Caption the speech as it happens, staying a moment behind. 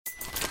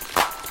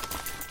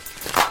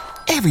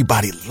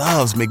Everybody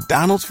loves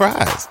McDonald's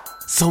fries.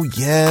 So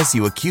yes,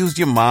 you accused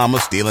your mom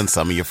of stealing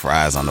some of your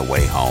fries on the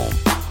way home.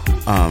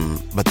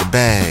 But the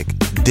bag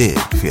did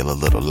feel a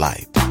little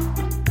light.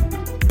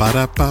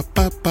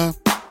 Ba-da-ba-ba-ba.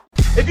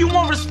 If you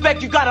want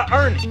respect, you gotta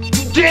earn it.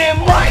 You damn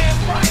right.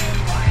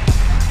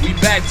 We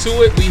back to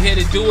it. We here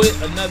to do it.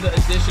 Another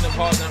edition of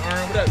Hard to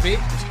Earn. What up, B?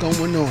 What's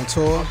going on,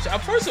 Tor?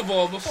 First of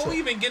all, before we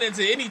even get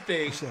into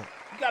anything,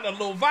 you got a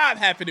little vibe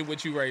happening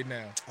with you right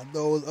now. I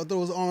thought it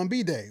was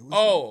R&B day.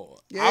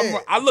 Yeah.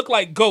 I look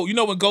like Ghost. You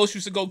know when Ghost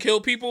used to go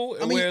kill people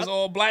and wears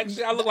all black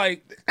shit? I look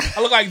like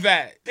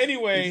that.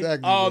 Anyway,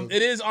 exactly,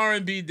 it is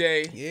R&B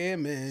day. Yeah,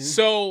 man.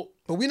 So,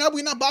 but we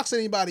not boxing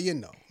anybody in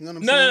though. You know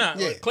what I'm saying?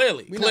 No. Yeah.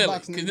 Clearly.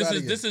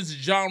 This is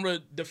genre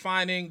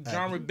defining,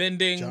 genre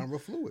bending. Genre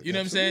fluid. You know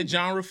what I'm saying?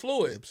 Genre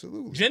fluid.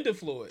 Absolutely. Gender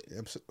fluid.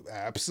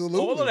 Absolutely.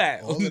 All of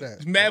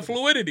that. Mad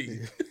fluidity.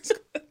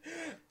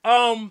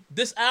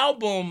 This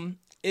album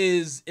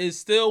is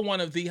still one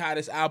of the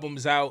hottest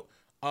albums out.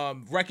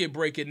 Record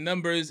breaking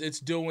numbers. It's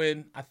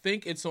doing, I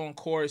think it's on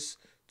course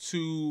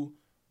to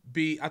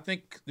be,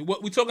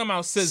 what we talking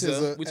about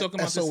SZA. We're talking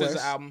about the SZA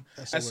album,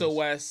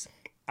 SOS.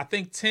 I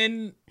think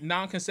 10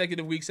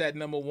 non-consecutive weeks at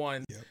number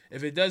one. Yep.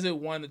 If it does it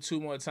 1 or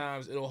 2 more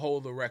times, it'll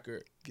hold the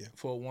record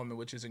for a woman,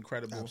 which is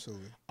incredible.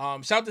 Absolutely.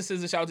 Shout out to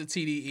SZA, shout out to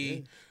TDE.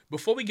 Yeah.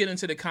 Before we get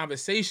into the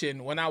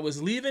conversation, when I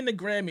was leaving the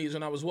Grammys,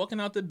 when I was walking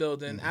out the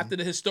building, after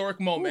the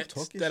historic moment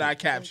that I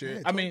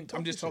captured,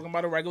 I'm just talking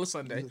about a regular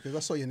Sunday. Because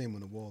I saw your name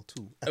on the wall,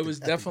 too. It was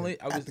definitely...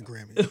 At the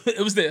Grammys.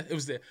 It was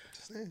there.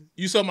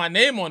 You saw my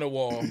name on the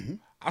wall.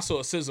 I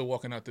saw SZA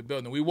walking out the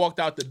building. We walked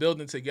out the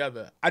building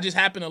together. I just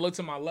happened to look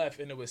to my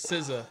left, and it was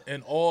SZA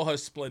in all her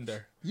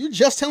splendor. You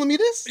just telling me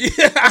this?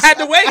 Yeah, I had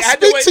to wait. I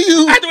had to wait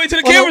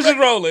till the cameras was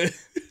rolling.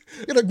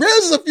 Yeah, the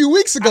Grammys was a few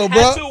weeks ago,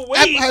 bro.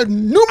 I had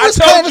numerous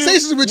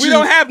conversations with you. We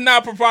don't have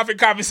not-for-profit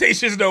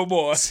conversations no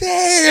more.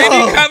 Damn.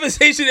 Any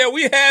conversation that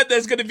we had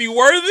that's going to be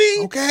worthy,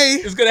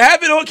 is going to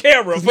happen on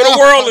camera for the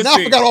world to see. Now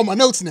I forgot all my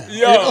notes now.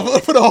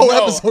 For the whole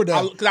episode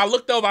now. Because I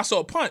looked over, I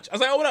saw Punch. I was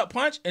like, oh, what up,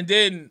 Punch? And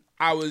then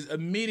I was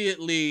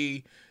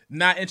immediately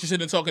not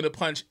interested in talking to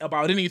Punch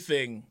about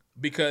anything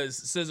because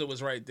SZA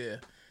was right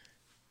there.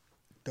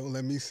 Don't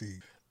let me see.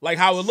 Like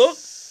how it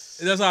looked?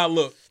 That's how it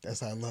looked. That's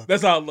how it looked.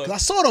 That's how it looked. I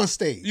saw it on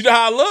stage. You know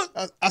how it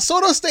looked? I saw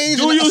it on stage.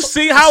 Do you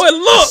see how it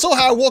looked? I saw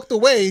how I walked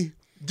away.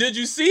 Did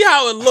you see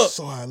how it looked? I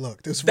saw how it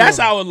looked. That's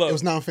how it looked. It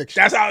was nonfiction.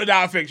 That's how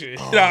nonfiction.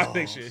 Oh,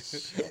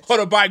 nonfiction.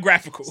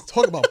 Autobiographical.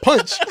 Talk about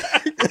Punch.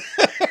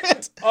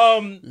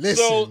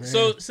 Listen,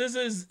 so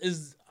SZA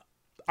is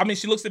I mean,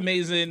 she looks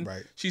amazing.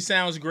 Right. She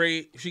sounds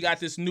great. She got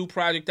this new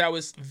project that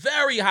was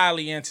very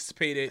highly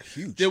anticipated.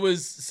 Huge. There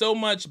was so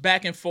much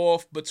back and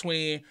forth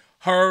between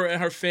her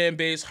and her fan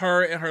base,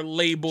 her and her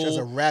label. She has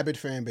a rabid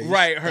fan base.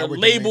 Right, her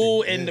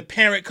label and the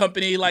parent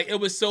company. Like,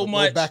 it was so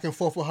much. Back and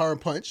forth with her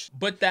and Punch.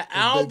 But the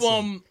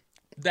album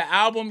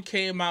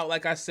came out,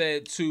 like I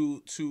said,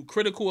 to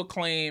critical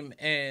acclaim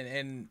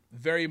and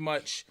very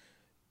much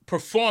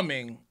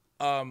performing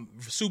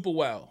super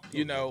well.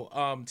 You know,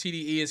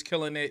 TDE is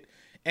killing it.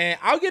 And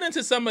I'll get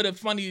into some of the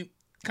funny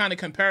kind of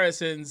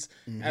comparisons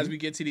as we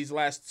get to these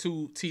last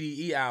 2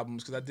 TDE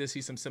albums, because I did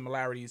see some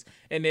similarities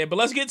in there. But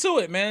let's get to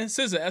it, man.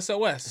 SZA,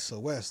 SOS.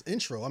 SOS,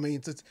 intro. I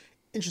mean, it's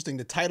interesting.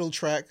 The title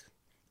track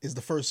is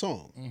the first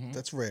song.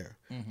 That's rare.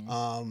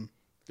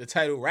 The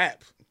title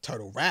rap.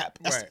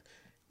 Right.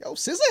 Yo,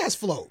 SZA has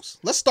flows.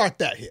 Let's start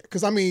that here.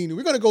 Because, I mean,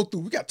 we're going to go through.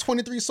 We got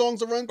 23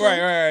 songs to run through.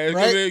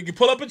 Right. You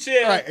pull up a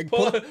chair. Right.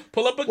 Pull up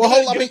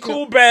a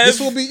cool bev.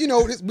 This will be,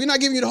 we're not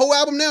giving you the whole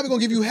album now. We're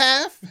going to give you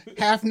half.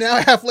 Half now,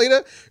 half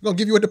later. We're going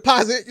to give you a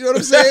deposit. You know what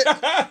I'm saying?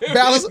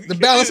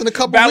 balance in a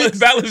couple weeks.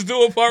 Balance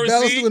due upon receipt.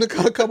 Balance due in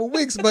a couple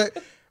weeks. But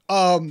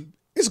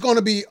it's going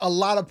to be a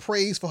lot of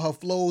praise for her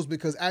flows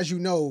because, as you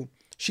know,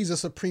 she's a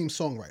supreme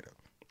songwriter.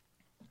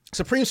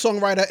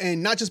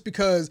 And not just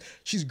because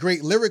she's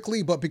great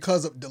lyrically, but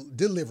because of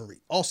delivery.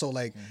 Also,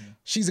 like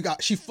she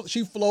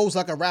flows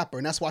like a rapper,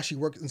 and that's why she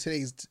works in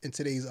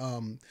today's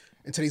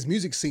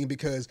music scene,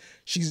 because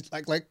she's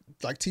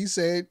like T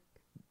said,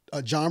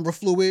 a genre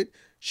fluid.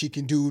 She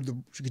can do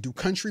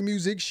country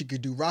music, she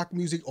could do rock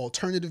music,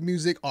 alternative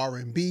music,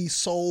 R&B,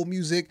 soul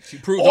music. She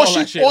proved all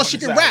that shit. Or she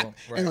can rap.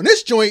 Right. And on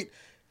this joint,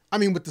 I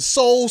mean, with the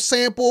soul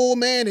sample,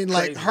 man, and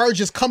like her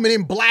just coming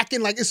in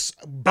blacking, like it's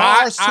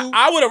bars too.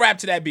 I would have rapped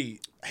to that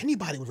beat.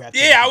 Anybody would rap to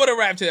that. I would have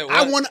rapped to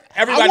that.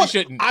 Everybody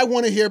shouldn't. I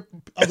want to hear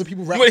other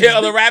people rap. You want to hear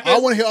other rappers? I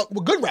want to hear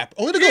good rap.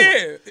 Only the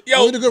good ones. Yo,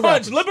 only the good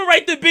Punch, rappers.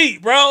 liberate the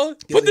beat, bro.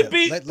 Put the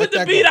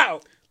beat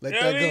out. Let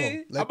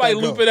that go. I might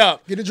loop it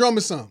up. Get the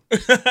drummer some.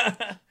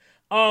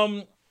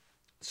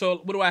 So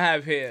what do I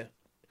have here?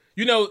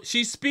 You know,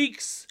 she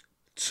speaks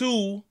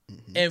to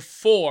and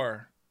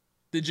for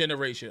the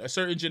generation, a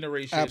certain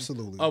generation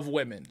of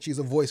women. She's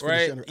a voice for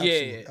the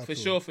generation.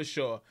 Yeah, for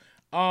sure.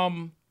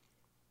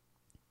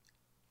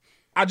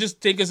 I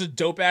just think it's a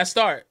dope ass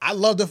start.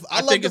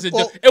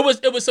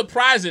 It was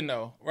surprising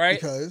though,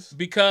 right?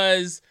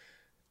 Because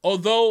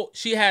although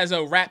she has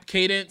a rap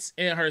cadence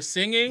in her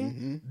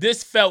singing,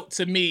 this felt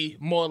to me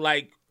more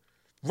like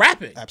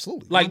rapping.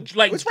 Absolutely. Like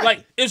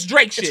it's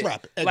Drake shit. It's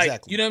rapping. Like,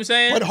 Exactly. you know what I'm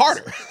saying? But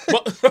harder.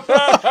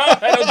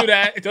 Don't do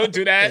that. Don't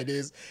do that. It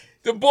is.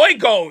 The boy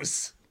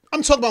goes.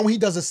 I'm talking about when he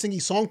does a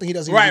singy song thing. He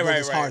doesn't Right.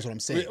 as hard as what I'm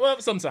saying.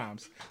 Well,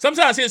 sometimes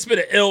he'll spit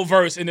an ill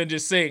verse and then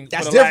just sing.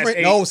 That's for the last different.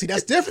 8. No, see,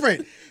 that's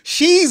different.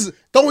 She's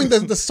throwing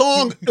the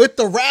song with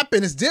the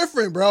rapping. It's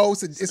different, bro.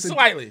 It's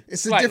Slightly.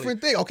 a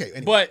different thing. Okay.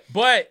 Anyway.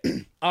 But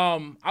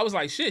I was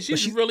like, shit.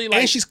 She's really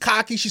like, and she's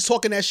cocky. She's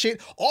talking that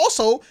shit.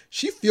 Also,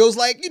 she feels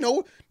like,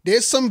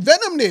 there's some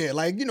venom there.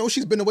 Like,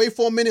 she's been away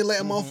for a minute,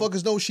 letting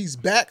motherfuckers know she's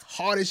back,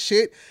 hard as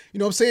shit. You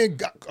know what I'm saying?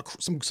 Got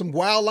some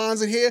wild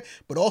lines in here,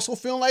 but also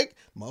feeling like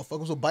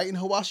motherfuckers were biting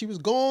her while she was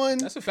gone.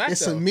 That's a fact, There's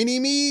though. some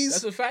mini-me's.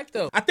 That's a fact,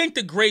 though. I think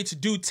the greats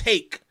do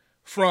take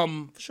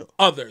from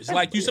others.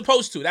 Like, you're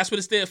supposed to. That's what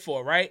it's there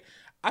for, right?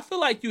 I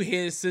feel like you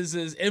hear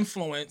SZA's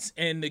influence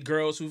in the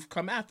girls who've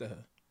come after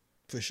her.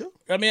 For sure.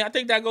 I mean, I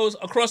think that goes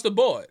across the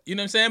board. You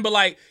know what I'm saying? But,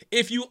 like,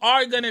 if you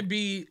are going to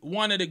be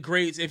one of the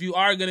greats, if you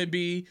are going to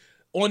be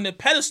on the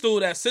pedestal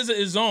that SZA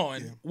is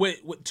on with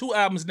 2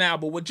 albums now,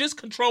 but with just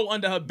Control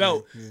under her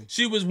belt,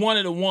 she was one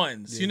of the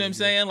ones. You know what I'm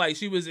saying? Like,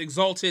 she was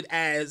exalted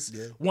as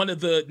one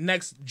of the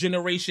next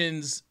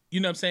generation's, you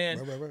know what I'm saying?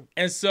 Right.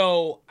 And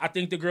so I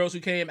think the girls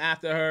who came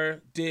after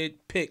her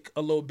did pick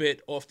a little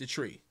bit off the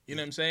tree. You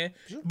know what I'm saying?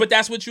 Sure. But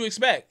that's what you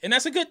expect. And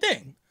that's a good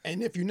thing.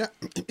 And if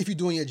you're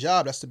doing your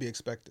job, that's to be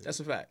expected. That's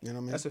a fact. You know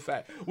what I mean? That's a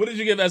fact. What did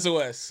you give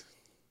SOS?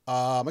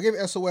 I gave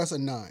SOS a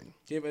 9.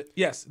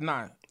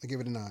 9. I give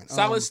it a 9.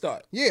 Solid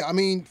start. Yeah, I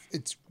mean,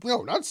 it's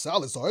not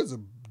solid start. It's a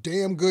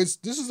damn good.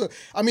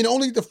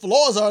 Only the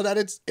flaws are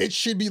that it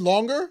should be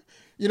longer.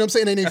 You know what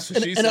I'm saying? That's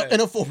what she said.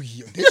 Did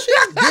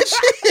she?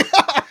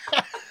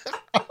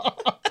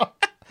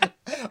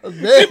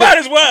 She might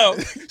as well.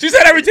 She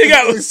said everything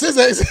else.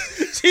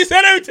 SZA. She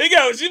said everything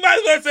else. She might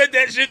as well have said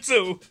that shit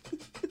too.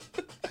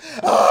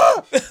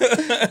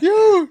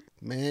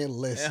 Man,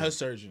 listen. And her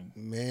surgeon.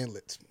 Man,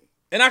 listen.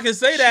 And I can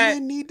say that she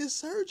didn't need the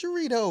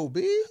surgery though,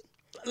 B.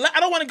 I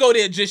don't want to go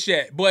there just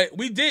yet, but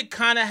we did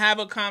kind of have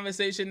a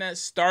conversation that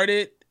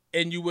started,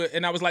 and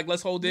I was like,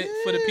 let's hold it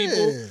for the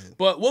people.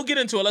 But we'll get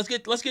into it. Let's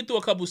get through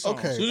a couple songs.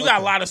 Okay, We got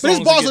a lot of songs.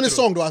 But there's bars on this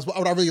song though.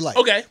 What I really like.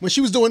 Okay. When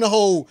she was doing the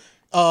whole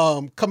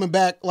coming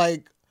back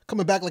like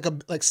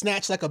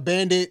snatch like a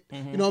bandit.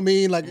 You know what I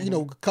mean? Like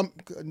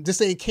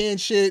this ain't canned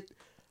shit.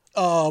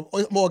 More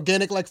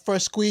organic like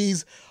fresh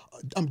squeeze.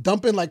 I'm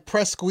dumping like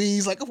press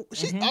squeeze. Like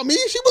she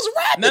was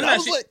rapping.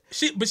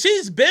 But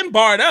she's been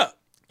barred up.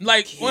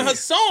 Like on her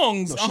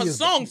songs,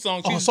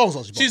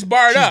 she's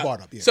barred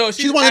up. Yeah. So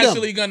she's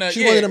actually gonna,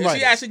 she's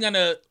actually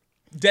gonna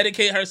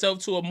dedicate herself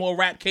to a more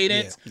rap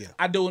cadence. Yeah.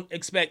 I don't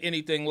expect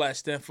anything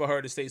less than for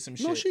her to say some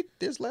shit. No,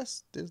 there's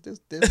less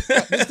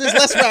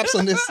raps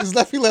on this. There's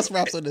definitely less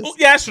raps on this.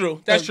 Yeah, that's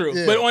true. That's true.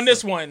 Yeah, but on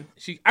this one,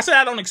 I said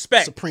I don't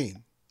expect.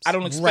 Supreme. I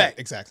don't expect. Right,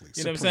 exactly.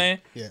 You know what I'm saying?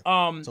 Yeah.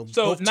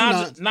 So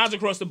nods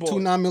across the board. 2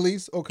 9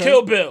 millis. Okay.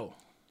 Kill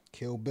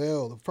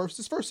Bill.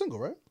 His first single,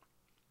 right?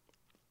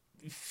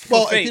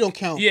 Well, if you don't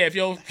count. Yeah, if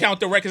you don't count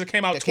the records that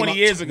came out 20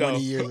 years ago.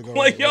 20 years ago.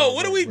 Like,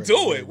 what are we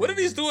doing? What are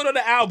these doing on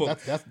the album?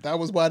 That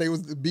was why they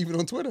was beefing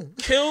on Twitter.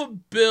 Kill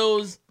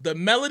Bill's, the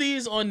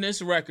melodies on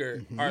this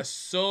record are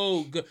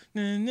so good.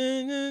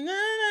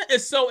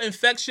 It's so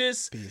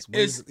infectious.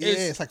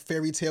 It's like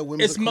fairy tale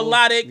whimsical. It's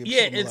melodic.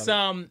 Yeah,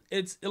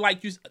 it's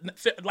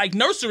like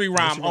nursery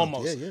rhyme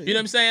almost. Yeah. You know what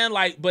I'm saying?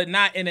 Like, but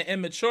not in an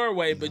immature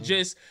way, but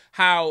just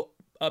how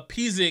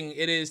appeasing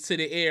it is to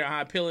the ear,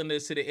 how appealing it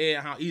is to the ear,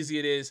 and how easy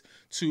it is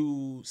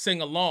to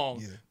sing along.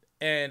 Yeah.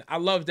 And I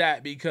love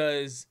that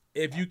because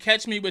if you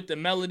catch me with the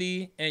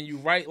melody and you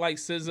write like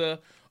SZA,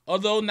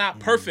 although not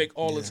perfect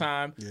all the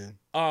time,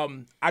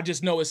 I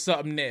just know it's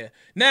something there.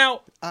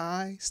 Now,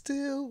 I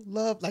still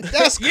love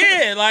that's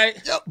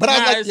but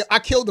I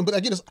killed him, but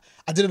I did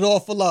it all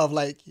for love.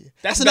 Like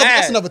that's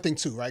another thing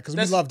too, right? Because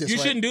we love this. You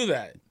shouldn't do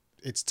that.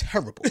 It's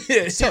terrible.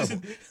 It's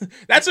terrible.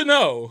 That's a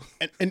no.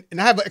 And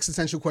I have an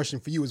existential question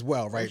for you as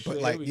well, right?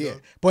 But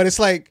but it's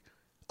like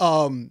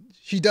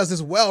she does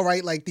this well,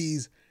 right? Like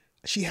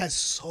she has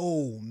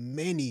so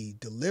many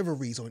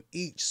deliveries on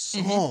each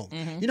song.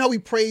 You know how we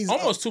praise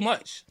almost too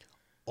much.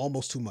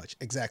 Almost too much,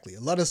 exactly.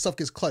 A lot of stuff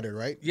gets cluttered,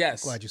 right?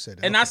 Yes. Glad you said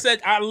that. And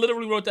I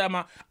literally wrote that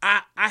out.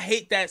 I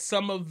hate that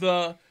some of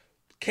the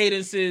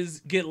cadences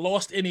get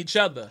lost in each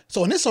other.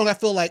 So in this song, I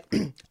feel like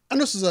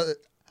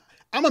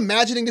I'm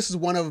imagining this is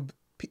one of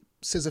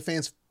SZA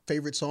fans'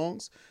 favorite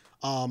songs.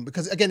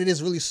 Because again, it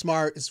is really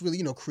smart. It's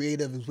really,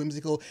 creative. It's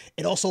whimsical.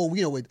 It also,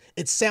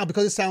 it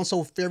sounds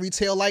so fairy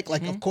tale like.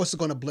 Of course, it's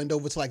going to blend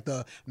over to like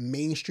the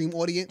mainstream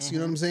audience. You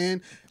know what I'm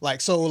saying?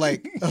 So I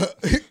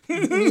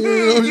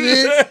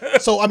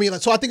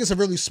think it's a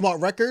really smart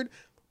record.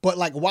 But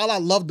like, while I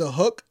love the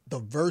hook, the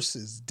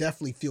verses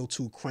definitely feel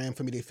too crammed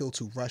for me. They feel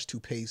too rushed,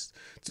 too paced.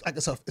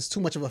 It's too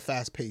much of a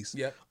fast pace.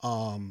 Yep.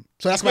 So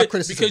that's my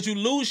criticism. Because you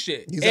lose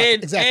shit.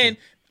 Exactly. And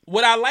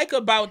what I like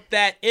about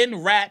that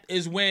in rap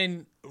is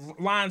when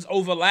lines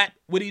overlap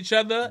with each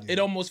other, it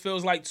almost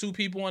feels like two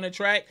people on a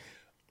track.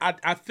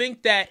 I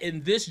think that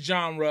in this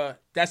genre,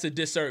 that's a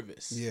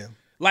disservice. Yeah.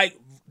 Like,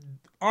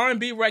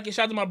 R&B record.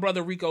 Shout out to my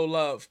brother Rico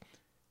Love.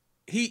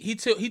 He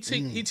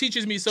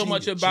teaches me so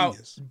much about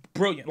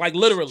brilliant, like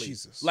literally,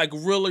 like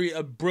really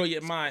a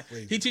brilliant mind.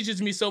 He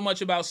teaches me so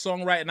much about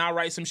songwriting. I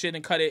write some shit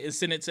and cut it and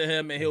send it to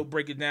him, and he'll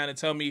break it down and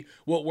tell me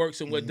what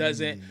works and what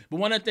doesn't. But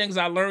one of the things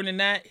I learned in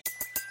that,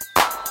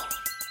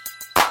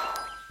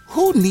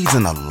 Who needs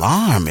an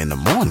alarm in the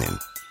morning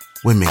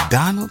when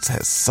McDonald's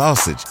has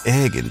sausage,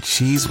 egg, and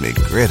cheese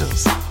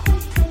McGriddles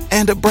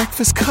and a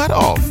breakfast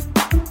cutoff?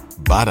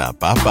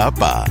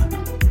 Ba-da-ba-ba-ba.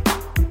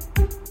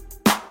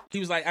 he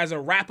was like, as a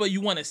rapper,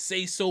 you want to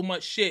say so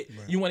much shit.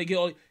 Right. You want to get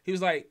all. He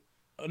was like,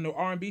 no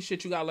R&B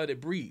shit, you gotta let it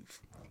breathe.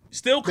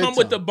 Still come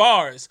with the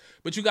bars,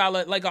 but you gotta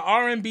let, like, an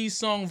R&B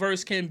song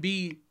verse can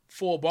be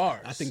 4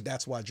 bars. I think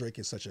that's why Drake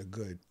is such a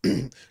good.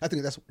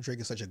 Drake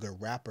is such a good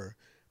rapper,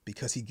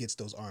 because he gets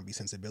those R&B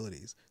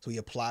sensibilities, so he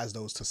applies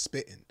those to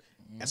spitting.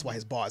 That's why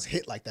his bars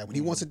hit like that. When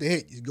he wants it to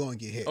hit, he's going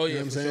to get hit. Oh you yeah,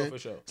 know what I'm saying? For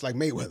sure. It's like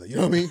Mayweather. You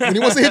know what I mean? When he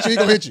wants to hit you, he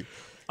gonna hit you.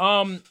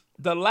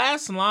 The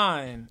last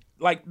line,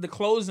 like the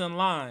closing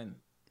line,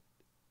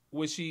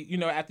 was she, you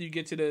know, after you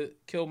get to the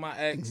kill my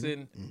ex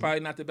and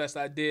probably not the best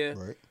idea.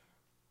 Right.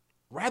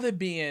 Rather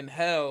be in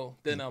hell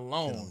than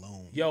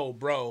alone. Yo,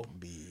 bro.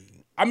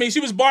 I mean, she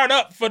was barred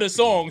up for the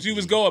song. She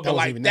was going, but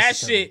like that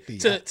shit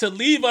to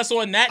leave us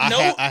on that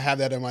note. I have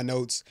that in my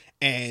notes.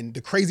 And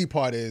the crazy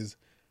part is,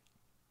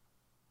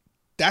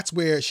 that's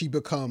where she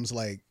becomes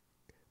like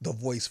the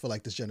voice for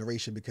like this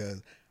generation,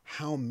 because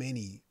how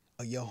many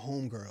of your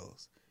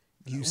homegirls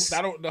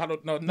I don't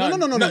know.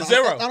 No.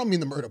 Zero. I don't mean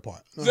the murder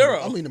part. No, Zero.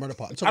 I don't mean the murder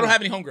part. I don't have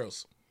any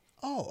homegirls.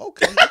 Oh,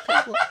 okay.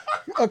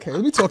 Okay,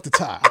 let me talk to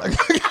Ty. Let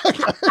me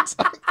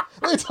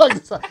talk to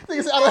Ty. I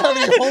don't have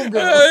any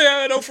homegirls.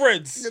 Yeah, no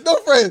friends. No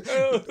friends.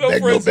 No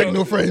friends. Yeah,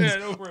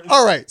 no friends.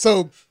 All right,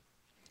 so,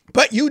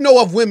 but you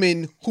know of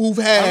women who've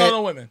had. I don't know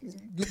no women.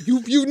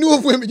 You knew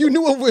of women. You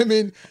knew of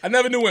women. I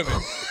never knew women.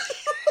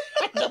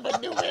 I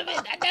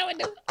never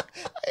knew.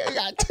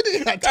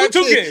 I got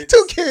two kids.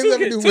 Two kids.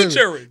 Never knew women. 2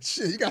 children.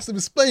 Shit, you got some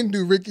explaining to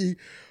do, Ricky.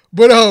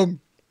 But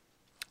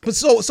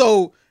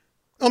so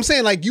I'm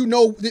saying, like, you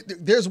know,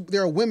 there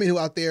are women who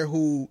out there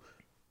who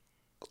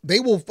they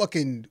will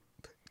fucking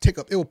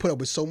they will put up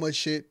with so much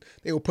shit.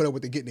 They will put up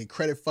with getting their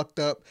credit fucked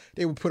up.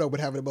 They will put up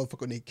with having a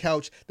motherfucker on their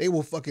couch. They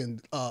will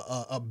fucking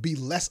be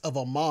less of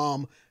a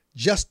mom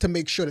just to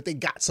make sure that they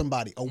got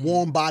somebody, a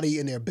warm body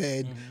in their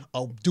bed,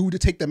 a dude to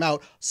take them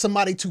out,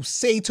 somebody to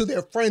say to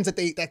their friends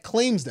that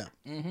claims them,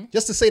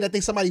 just to say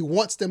that somebody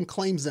wants them,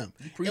 claims them.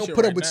 They'll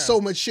put up with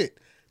so much shit.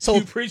 So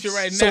you preach it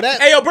right now.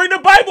 Hey, yo, bring the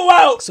Bible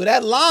out. So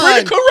that line,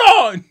 bring the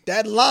Quran.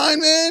 That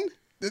line, man,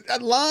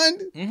 that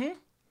line.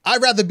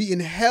 I'd rather be in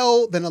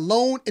hell than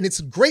alone, and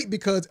it's great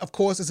because, of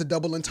course, it's a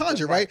double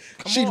entendre, right?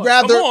 Come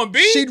on, B.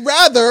 She'd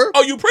rather.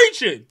 Oh, you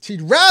preaching?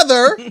 She'd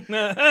rather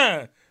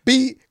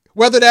be.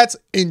 Whether that's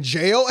in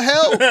jail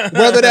hell,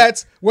 whether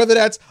that's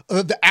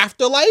the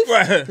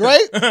afterlife,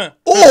 right?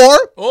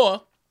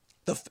 Or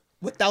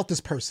without this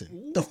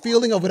person, the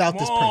feeling of without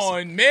this person. Come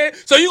on, man.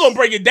 So you gonna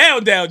break it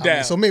down. I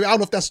mean, so maybe I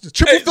don't know if that's the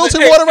triple filter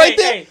water right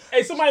there.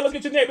 Hey, somebody look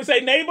at your neighbor and say,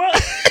 neighbor.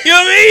 You know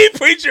what I mean?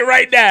 Preach it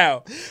right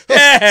now.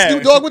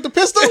 Snoop Dogg with the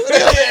pistol.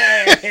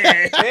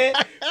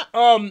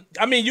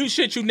 I mean, you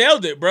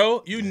nailed it,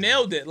 bro. You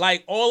nailed it.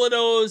 Like all of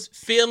those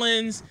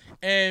feelings,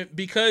 and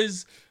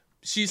because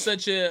she's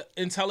such an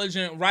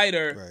intelligent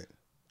writer, right.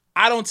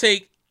 I don't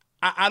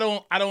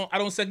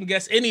second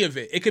guess any of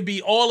it. It could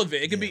be all of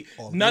it. It could be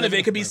none of it.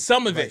 It could be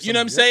some of it. You know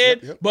what I'm saying?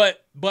 Yep.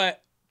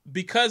 But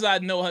because I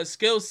know her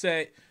skill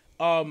set,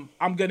 I'm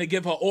gonna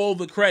give her all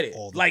the credit.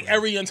 Like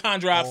every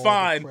entendre I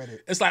find,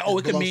 it's like,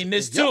 it could mean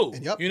this too. You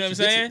know what I'm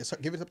saying?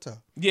 Give it up to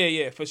her.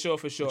 Yeah, for sure.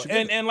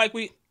 And like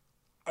this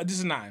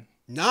is 9.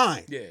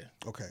 9. Yeah.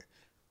 Okay.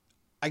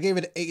 I gave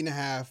it an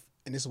 8.5.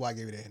 And this is why I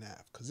gave it 8.5.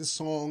 Because this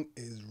song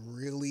is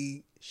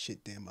really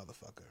shit damn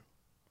motherfucker.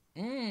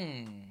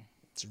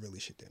 It's really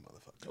shit damn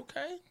motherfucker.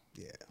 Okay.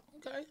 Yeah.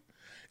 Okay.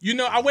 You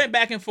know, I went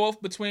back and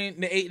forth between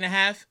the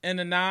 8.5 and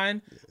the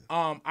 9.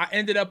 Yeah. I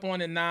ended up on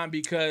the 9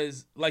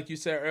 because, like you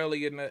said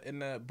earlier in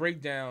the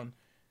breakdown,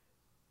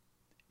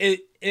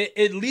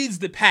 it leads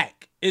the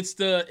pack. It's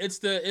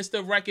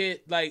the record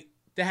like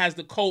that has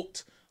the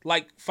cult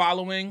like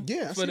following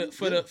for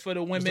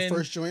the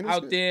women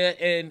out there,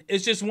 and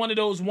it's just one of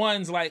those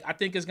ones like I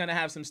think it's gonna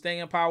have some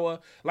staying power,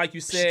 like you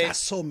said. She got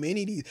so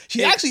many of these.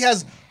 She actually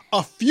has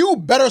a few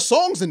better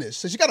songs than this,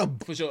 so she got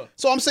for sure.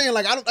 So I'm saying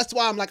like that's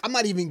why I'm like I'm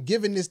not even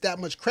giving this that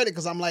much credit,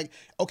 because I'm like,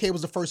 okay, it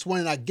was the first one,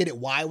 and I get it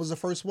why it was the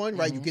first one,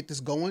 right? You get this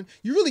going,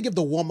 you really give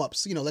the warm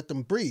ups, let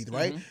them breathe,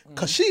 right?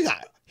 Because she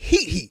got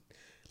heat.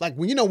 Like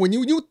when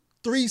you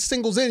 3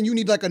 singles in and you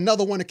need like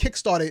another one to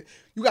kickstart it,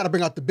 you got to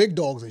bring out the big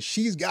dogs, and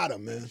she's got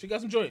them, man. She got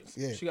some joints.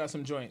 Yeah. She got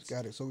some joints.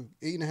 Got it. So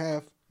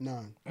 8.5,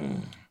 9.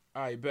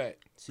 All right, bet.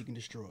 Seek and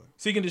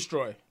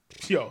Destroy.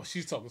 Yo,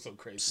 she's talking so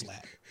crazy.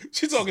 Slap.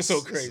 She's talking so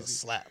This is a crazy.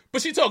 slap.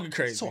 But she talking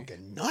crazy.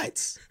 Talking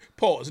nuts.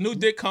 Pause. New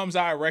dick comes,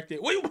 I erect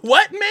it. Wait,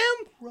 what, ma'am?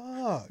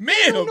 Bruh.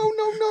 Ma'am. No.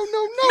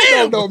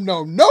 Ma'am.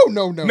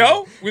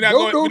 No. We're not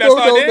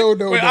start there?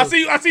 No. Wait, I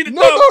see the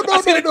No.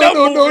 I see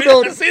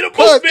the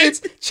Because movement.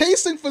 it's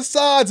chasing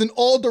facades in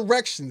all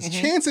directions.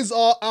 Chances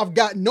are I've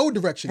got no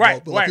direction.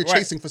 Right, But if you're right.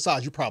 chasing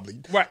facades, you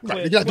probably Right, you're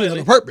not doing it on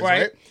clearly. purpose,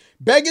 Right. right?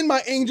 Begging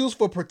my angels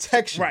for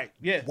protection. Right,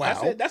 yeah.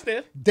 Wow. That's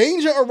there.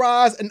 Danger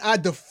arise and I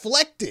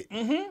deflect it.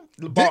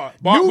 Bar.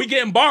 New- We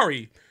getting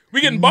barry.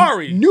 We getting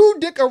barry. New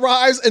dick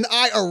arrives and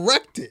I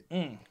erect it.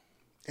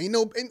 Ain't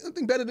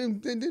nothing better than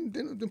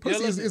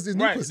pussy is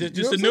new right. pussy.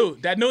 Just You the know what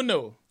I'm saying? new. That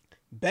new.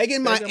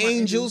 Begging my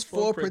angels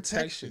for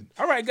protection.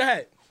 All right, go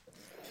ahead.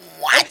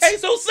 What? Okay,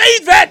 so say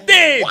that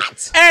then.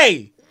 What?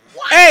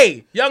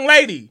 Hey, young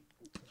lady.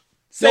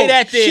 Say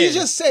that then. She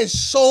just said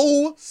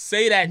so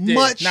say that then.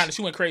 much Nah,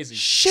 she went crazy.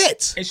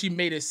 shit. And she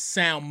made it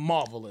sound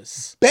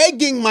marvelous.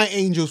 Begging my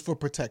angels for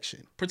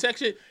protection.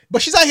 Protection.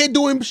 But she's out here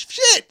doing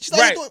shit. She's out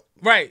here doing...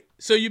 Right.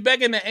 So you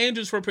begging the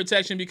angels for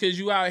protection because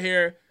you out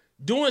here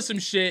doing some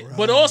shit,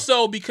 but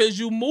also because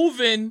you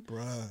moving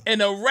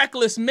in a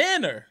reckless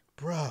manner.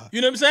 Bruh.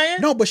 You know what I'm saying?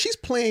 No, but she's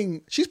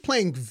playing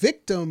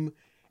victim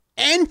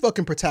and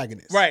fucking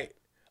protagonist. Right.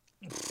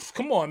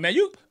 Come on, man.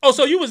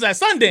 So you was at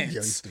Sundance.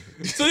 Yeah,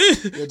 you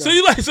stupid.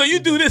 So you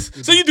do this.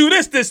 So you do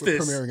this.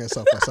 Premiering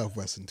at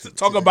Southwestern too.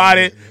 Talk about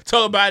it.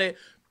 Talk about it.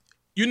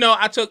 You know,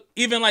 I took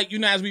even like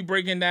as we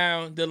breaking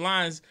down the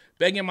lines,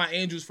 begging my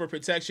angels for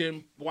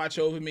protection, watch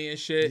over me and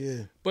shit.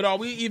 Yeah. But are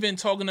we even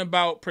talking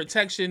about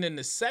protection in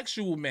the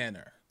sexual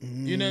manner?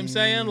 You know what I'm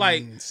saying?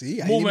 Like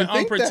moving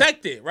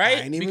unprotected,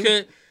 right?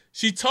 Because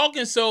she's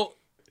talking so.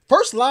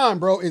 First line,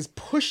 bro, is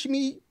push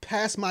me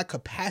past my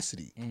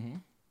capacity.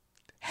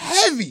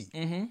 Heavy.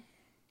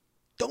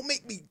 Don't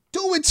make me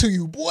do it to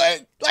you,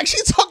 boy. Like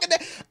she's talking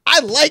that. I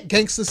like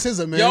Gangsta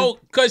SZA, man. Yo,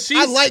 cause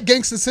I like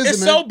Gangsta SZA, man.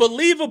 It's so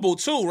believable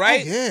too,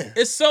 right? Oh, yeah.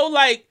 It's so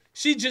like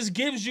she just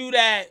gives you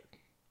that.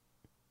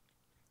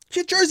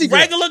 She's a Jersey girl.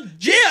 Regular,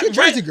 yeah, She's a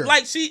Jersey girl.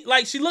 Like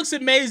she looks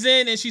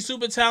amazing and she's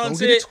super talented.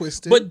 Don't get it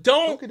twisted. But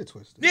don't get it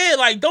twisted. Yeah,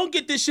 like don't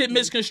get this shit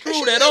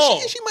misconstrued at all.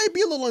 She might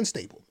be a little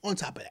unstable on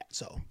top of that.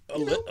 So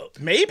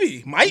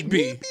Maybe, might be.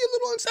 Maybe a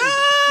little unstable.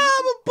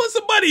 I'm gonna put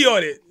some money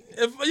on it.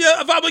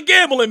 If I'm a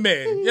gambling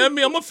man, you know what I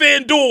mean? I'm a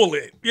FanDuel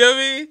it. You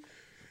know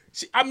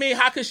what I mean?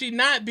 How could she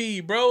not be,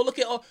 bro? Look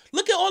at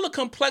all the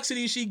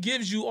complexity she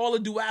gives you, all the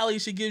duality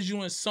she gives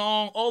you in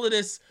song, all of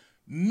this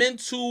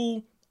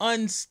mental,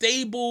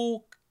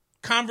 unstable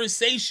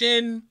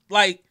conversation.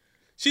 Like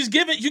she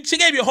gave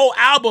you a whole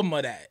album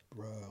of that.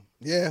 Bro.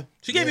 Yeah.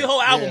 She gave you a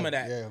whole album of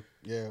that.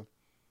 Yeah.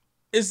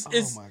 It's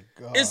oh my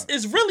God.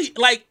 It's really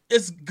like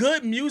it's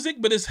good music,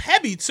 but it's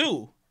heavy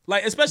too.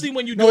 Like especially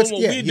when you're doing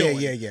what we're doing.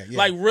 Yeah.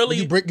 Like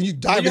really, when you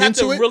dive you have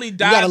into to it, really you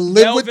gotta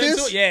live with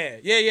this. Yeah.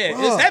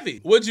 Bruh. It's heavy.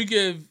 What'd you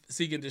give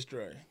Seek and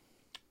Destroy?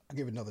 I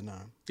give it another 9.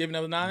 Give it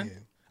another 9? Yeah.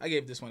 I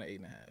gave this one an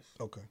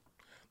 8.5. Okay.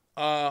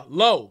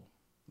 Low.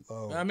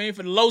 I mean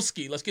for the low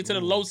ski. Let's get to the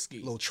low ski.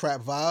 Little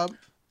trap vibe.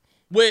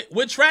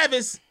 With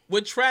Travis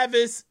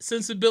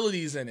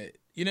sensibilities in it.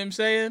 You know what I'm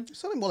saying? It's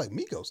something more like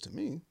Migos to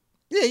me.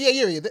 Yeah.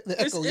 The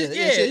echo.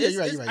 You're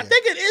right. I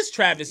think it is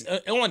Travis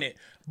on it,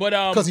 but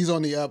because he's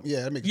on the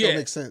that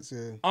makes sense.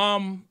 Yeah.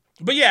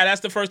 But yeah,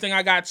 that's the first thing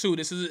I got too.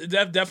 This is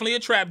definitely a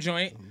trap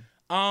joint.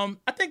 I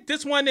think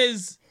this one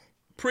is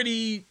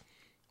pretty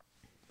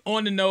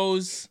on the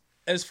nose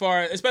as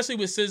far, especially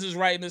with SZA's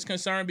writing is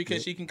concerned,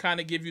 because she can kind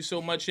of give you so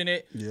much in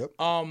it. Yep.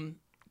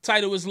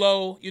 Title is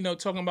low,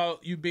 talking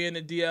about you being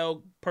a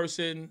DL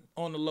person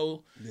on the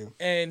low,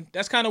 and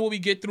that's kind of what we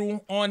get through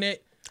on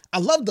it. I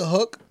love the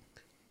hook.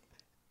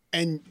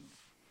 And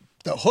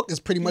the hook is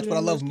pretty much what I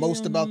love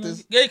most about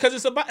this. Yeah, because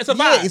it's a vibe.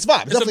 Yeah, it's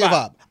vibe. It's definitely a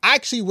vibe. I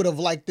actually would have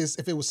liked this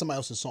if it was somebody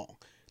else's song.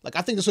 Like,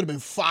 I think this would have been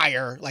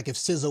fire, like, if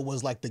SZA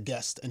was, like, the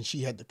guest and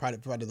she had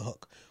provided the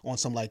hook on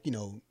some, like,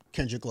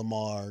 Kendrick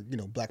Lamar,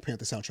 Black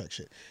Panther soundtrack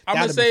shit. I'm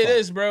going to say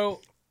this,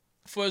 bro.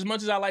 For as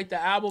much as I like the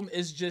album,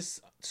 it's just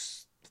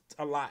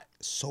a lot.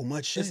 So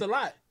much shit. It's a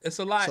lot. It's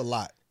a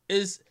lot.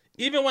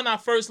 Even when I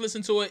first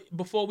listened to it,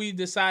 before we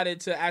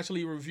decided to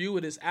actually review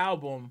this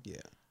album,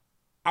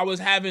 I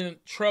was having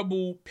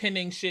trouble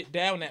pinning shit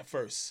down at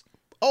first.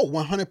 Oh,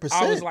 100%.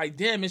 I was like,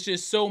 damn, it's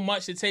just so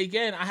much to take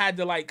in. I had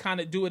to like kind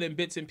of do it in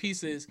bits and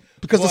pieces.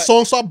 Because the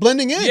songs start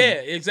blending in. Yeah,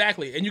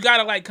 exactly. And you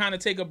gotta like kind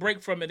of take a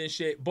break from it and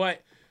shit.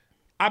 But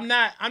I'm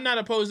not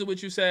opposed to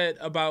what you said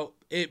about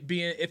it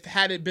being, if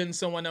had it been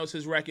someone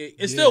else's record,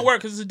 it still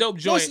worked because it's a dope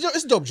joint. No,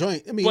 it's a dope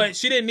joint. I mean, but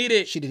she didn't need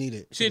it. She didn't need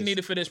it. She didn't need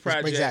it for this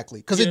project.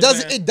 Exactly. Because it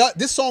does.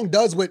 This song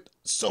does what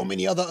so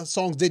many other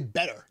songs did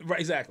better. Right.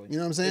 Exactly. You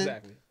know what I'm saying?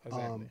 Exactly.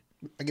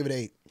 I give it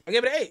 8. I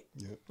gave it an 8.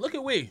 Yep. Look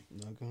at we.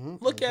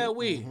 Look at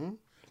we.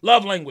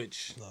 Love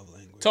language.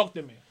 Talk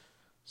to me.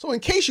 So in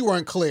case you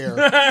weren't clear,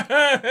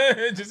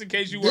 just in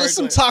case you weren't there's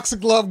some clear.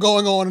 toxic love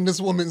going on in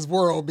this woman's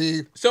world,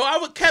 B. So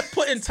I kept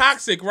putting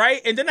toxic, right?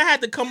 And then I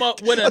had to come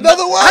up with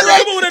another word. I had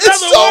to come up with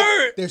another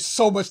word. There's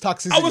so much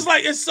toxicity. I was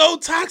like, it's so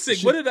toxic.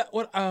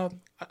 I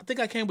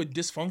think I came with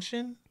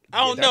dysfunction.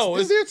 I don't know.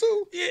 It's there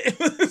too. Yeah,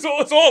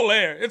 it's all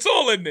there. It's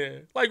all in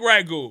there, like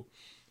ragu.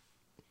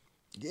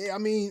 Yeah, I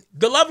mean,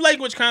 the love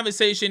language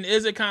conversation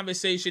is a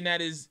conversation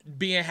that is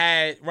being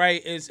had,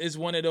 right? Is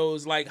one of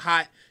those like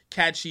hot,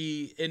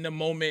 catchy in the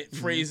moment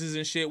phrases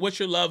and shit. What's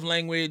your love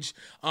language?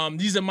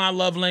 These are my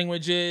love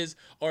languages,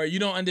 or you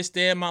don't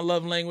understand my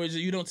love language, or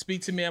you don't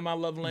speak to me in my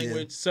love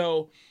language. Yeah.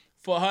 So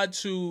for her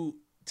to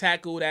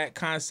tackle that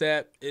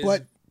concept is...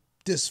 But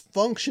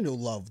dysfunctional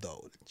love,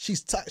 though.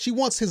 She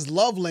wants his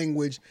love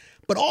language,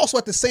 but also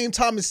at the same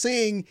time is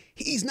saying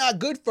he's not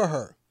good for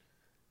her.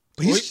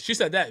 She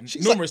said that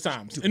numerous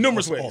times, in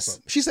numerous ways.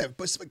 Also. She said,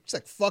 she's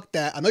like, fuck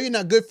that. I know you're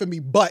not good for me,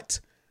 but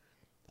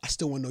I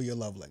still want to know your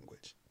love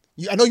language.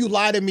 I know you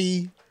lie to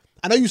me.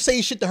 I know you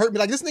say shit to hurt me.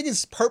 Like, this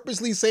nigga's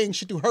purposely saying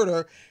shit to hurt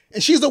her,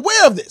 and she's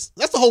aware of this.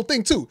 That's the whole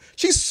thing, too.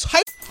 She's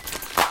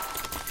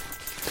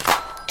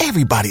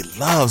Everybody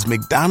loves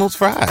McDonald's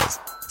fries.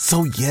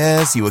 So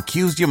yes, you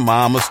accused your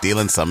mom of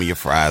stealing some of your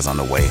fries on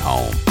the way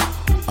home.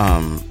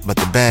 But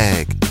the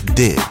bag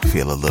did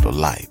feel a little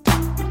light.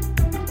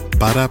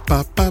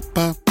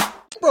 Ba-da-ba-ba-ba.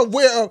 Bro,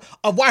 aware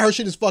of why her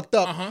shit is fucked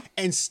up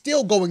and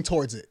still going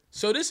towards it.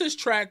 So this is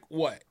track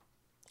what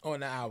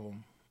on the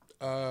album?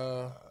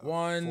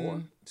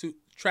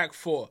 Track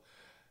 4.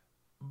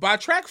 By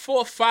track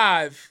 4,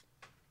 5,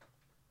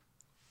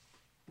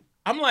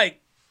 I'm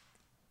like,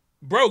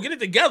 bro, get it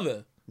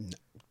together.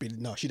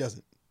 No, she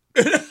doesn't.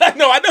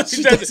 No, I know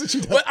she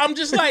doesn't. But I'm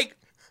just like,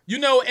 you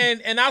know,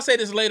 and I'll say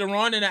this later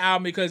on in the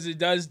album because it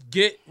does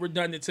get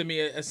redundant to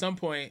me at some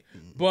point.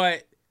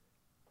 But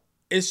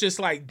it's just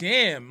like,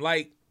 damn,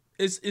 like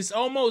it's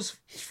almost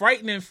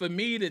frightening for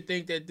me to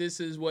think that this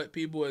is what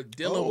people are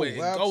dealing with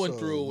and going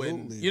through,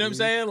 and you know what I'm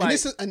saying? Like,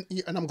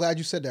 and I'm glad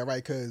you said that,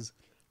 right? Because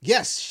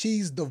yes,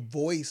 she's the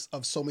voice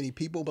of so many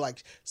people, but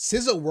like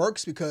SZA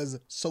works because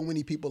so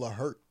many people are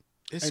hurt.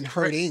 And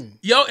hurting.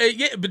 Yo,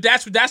 yeah, but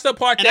that's the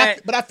part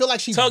but I feel like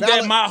she tugged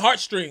at my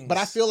heartstrings. But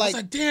I feel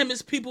like, damn,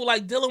 it's people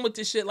like dealing with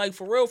this shit like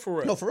for real.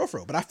 No, for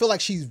real. But I feel like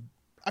she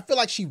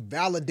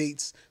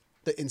validates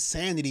the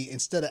insanity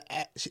instead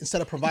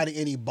of providing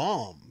any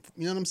balm.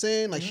 You know what I'm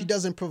saying? Like she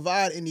doesn't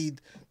provide any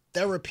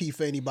therapy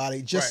for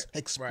anybody, just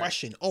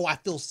expression. Right. Oh, I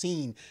feel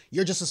seen.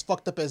 You're just as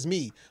fucked up as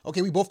me.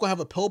 Okay, we both gonna have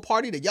a pill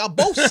party that y'all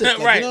both sick. Like,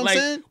 right. You know what I'm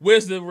saying?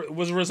 Where's the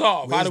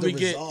resolve? How do we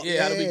get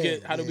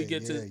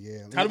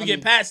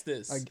past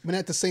this? Like, but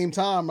at the same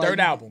time, third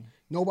album.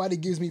 Nobody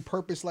gives me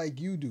purpose like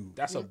you do.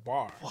 That's a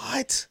bar.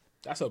 What?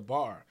 That's a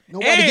bar.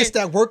 Nobody gets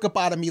that workup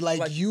out of me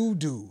like you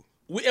do.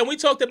 We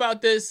talked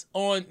about this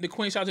on the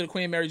Queen. Shout out to the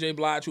Queen, Mary J.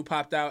 Blige, who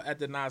popped out at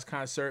the Nas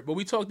concert. But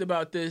we talked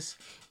about this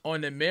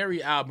on the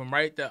Mary album,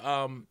 right?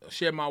 The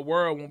Share My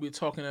World, when we were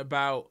talking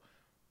about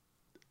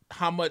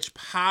how much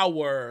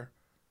power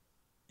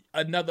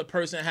another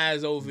person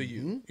has over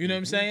you. You know what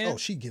I'm saying? Oh,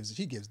 she gives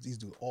these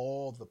dudes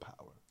all the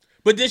power.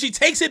 But then she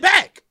takes it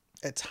back.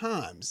 At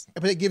times.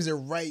 But it gives it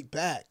right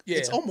back. Yeah.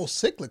 It's almost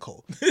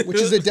cyclical,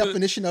 which is the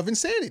definition of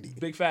insanity.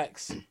 Big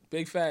facts.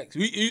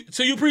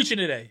 So you preaching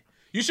today?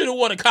 You should have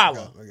worn a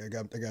collar. I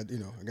got you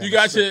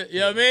got your, you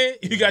know what I mean?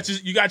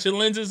 You got your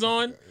lenses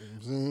on.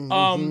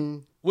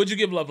 What'd you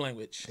give love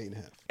language?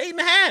 8.5.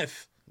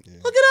 8.5. Yeah.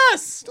 Look at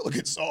us. Still a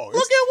good song. Look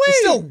at we. It's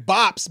still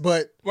bops,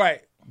 but right.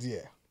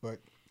 Yeah, but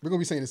we're gonna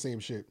be saying the same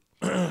shit.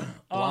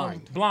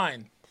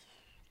 Blind.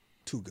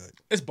 Too good.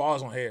 It's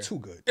bars on hair. Too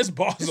good. It's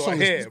bars on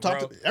hair,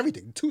 bro.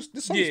 Everything.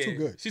 This song is too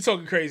good. She's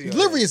talking crazy.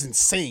 Delivery is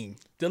insane.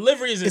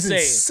 It's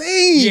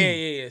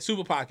insane. Yeah.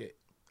 Super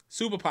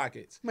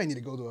pockets. Might need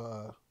to go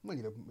to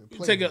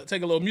play.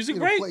 Take a little music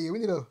break. We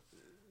need to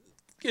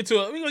we're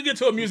gonna get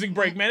to a music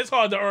break, man. It's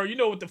hard to earn. You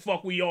know what the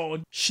fuck we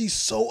on. She's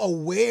so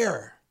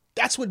aware.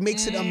 That's what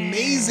makes it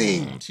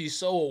amazing. She's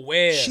so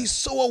aware.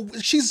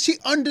 She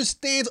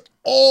understands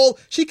all.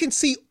 She can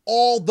see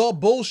all the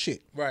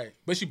bullshit. Right,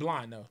 but she's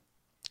blind though.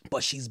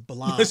 But she's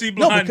blind.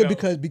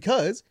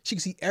 Because she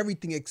can see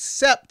everything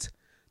except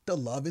the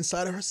love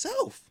inside of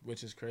herself.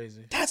 Which is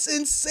crazy. That's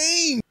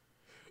insane.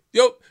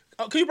 Yo,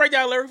 can you break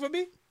down a lyric for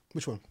me?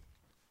 Which one?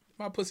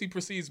 My pussy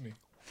precedes me.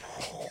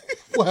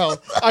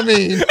 Well, I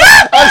mean,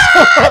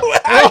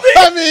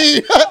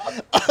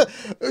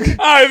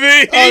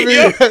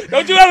 yo,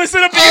 don't you ever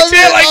sit up in your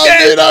chair like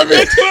that?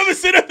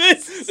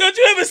 Don't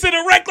you ever sit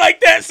erect like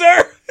that, sir?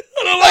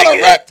 I don't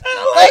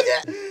like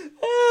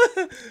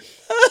it.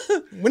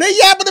 When they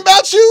yapping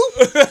about you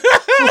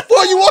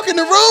before you walk in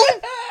the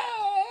room,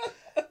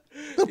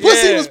 the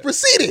pussy was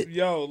preceded.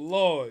 Yo,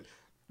 Lord.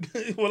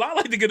 Well, I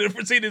like to get the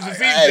proceedings and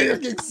see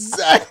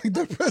exactly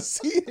the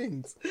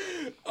proceedings.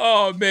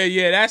 Oh man,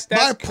 yeah, that's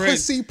my crazy.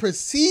 Pussy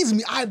precedes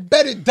me. I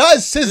bet it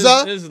does,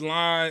 SZA.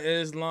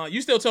 This line.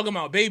 You still talking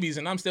about babies,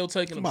 and I'm still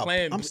taking a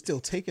plan B. I'm still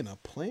taking a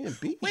plan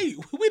B. Wait,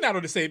 we're not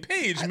on the same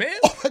page, man.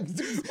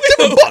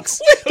 Different books.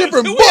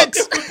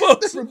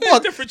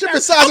 Different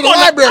sides of the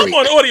library. I'm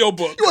on the audio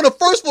book. You on the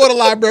first floor of the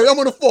library. I'm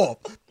on the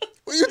fourth.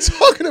 What are you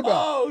talking about?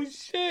 Oh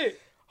shit.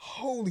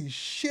 Holy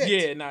shit.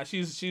 Yeah, nah,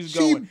 she's She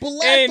going.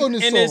 blacked on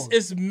this song.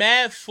 It's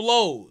mad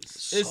flows.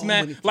 It's So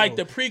mad many like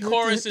flows. the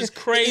pre-chorus is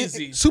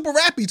crazy. Super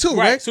rappy too,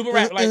 right? Super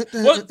rap. Like,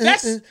 well,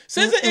 that's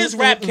SZA is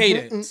rap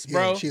cadence,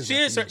 bro. Yeah,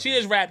 she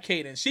is rap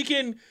cadence. She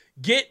can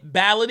get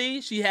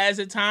ballady. She has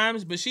at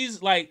times, but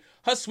she's like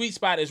her sweet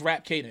spot is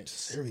rap cadence.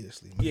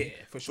 Seriously, man. Yeah,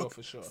 for sure.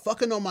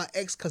 Fucking on my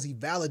ex because he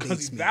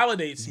validates me.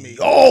 Validates me.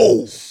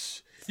 Oh,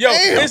 yo,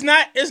 damn.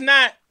 it's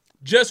not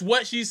just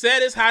what she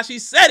said, it's how she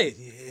said it.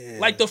 Yeah.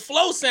 Like the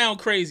flow sound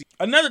crazy.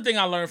 Another thing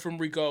I learned from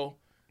Rico,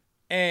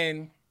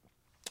 and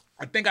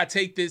I think I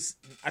take this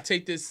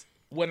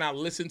when I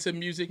listen to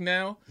music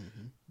now.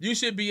 Mm-hmm. You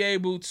should be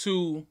able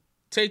to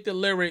take the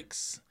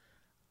lyrics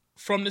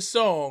from the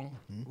song,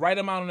 write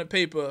them out on the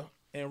paper,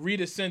 and read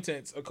a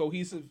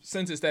cohesive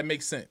sentence that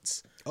makes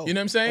sense. Oh, you know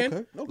what I'm saying?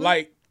 Okay.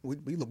 Like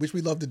which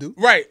we love to do.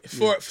 Right.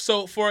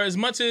 For as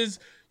much as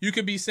you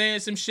could be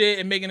saying some shit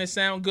and making it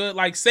sound good,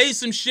 like say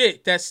some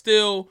shit that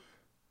still,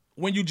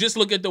 when you just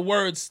look at the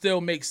words, still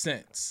makes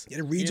sense.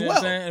 It reads you know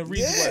well. What I'm saying? It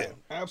reads well.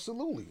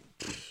 Absolutely.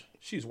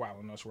 She's wild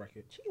on this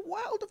record. She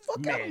wild the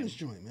fuck out on this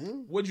joint,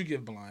 man. What'd you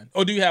give Blind?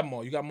 Oh, do you have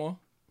more? You got more?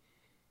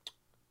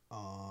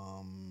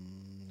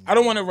 I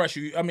don't want to rush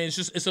you. I mean,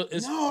 it's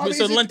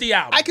a lengthy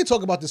album. I could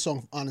talk about this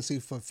song honestly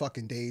for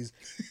fucking days.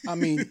 I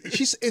mean,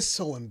 it's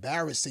so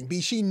embarrassing. B,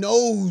 she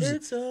knows.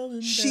 It's so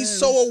embarrassing. She's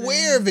so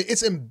aware of it.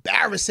 It's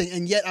embarrassing,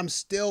 and yet I'm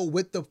still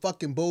with the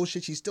fucking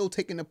bullshit. She's still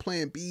taking the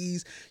Plan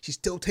Bs. She's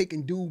still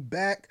taking dude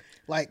back.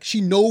 Like she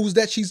knows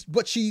that she's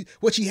what she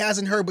has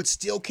in her, but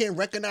still can't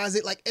recognize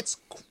it. Like it's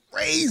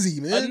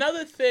crazy, man.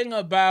 Another thing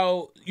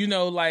about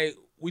like.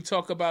 We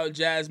talk about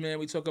Jasmine,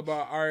 we talk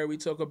about Ari, we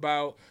talk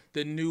about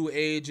the new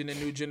age and the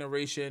new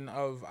generation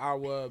of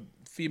our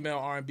female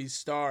R&B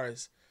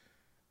stars,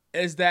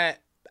 is that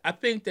I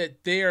think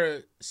that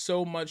they're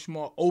so much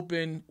more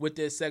open with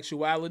their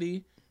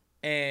sexuality,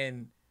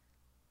 and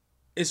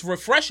it's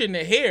refreshing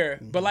to hear.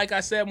 Mm-hmm. But like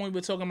I said when we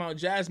were talking about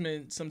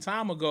Jasmine some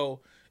time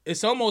ago,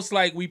 it's almost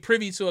like we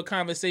privy to a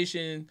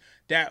conversation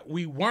that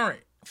we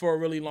weren't for a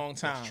really long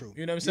time. That's true.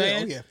 You know what I'm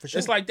saying? Yeah, for sure.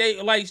 It's like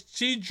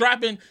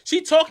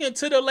she talking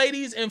to the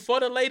ladies and for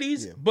the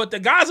ladies, but the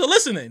guys are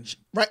listening.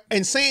 Right.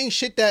 And saying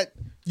shit that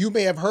you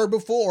may have heard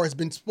before or has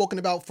been spoken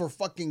about for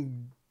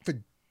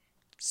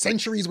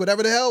centuries,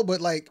 whatever the hell,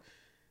 but like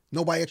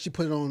nobody actually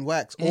put it on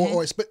wax. Mm-hmm.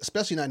 Or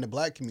especially not in the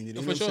black community.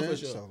 You know what I'm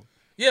saying? So.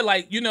 Yeah,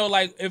 like,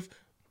 like if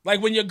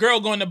when your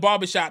girl go in the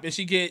barbershop and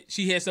she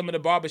hears some of the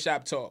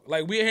barbershop talk.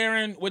 Like we're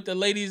hearing what the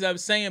ladies are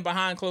saying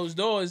behind closed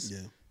doors. Yeah.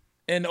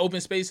 In the open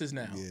spaces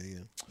now.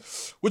 Yeah.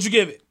 What'd you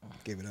give it?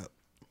 Gave it up.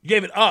 You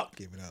gave it up?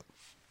 Gave it up.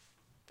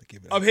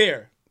 Up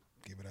here?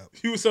 Gave it up.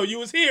 You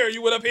was here,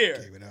 you went up here?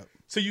 Gave it up.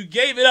 So you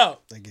gave it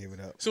up? I gave it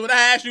up. So when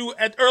I asked you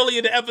earlier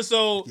in the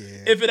episode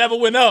if it ever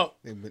went up,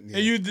 and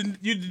you know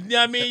what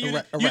I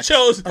mean? You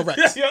chose. All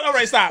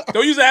right, stop.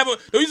 Don't use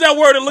that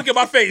word and look at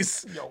my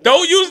face.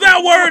 Don't use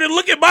that word and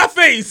look at my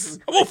face.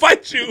 I'm going to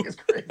fight you. It's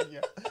crazy.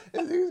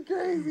 It's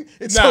crazy.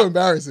 It's so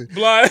embarrassing.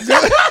 Blind.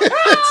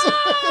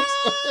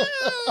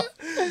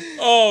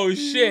 Oh,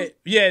 shit.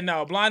 Yeah,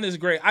 no, Blind is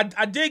great.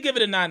 I did give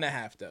it a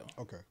 9.5, though.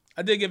 Okay.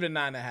 I did give it a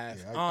 9.5.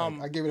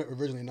 Yeah, I gave it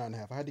originally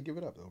 9.5. I had to give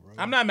it up, though, bro.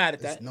 I'm not mad at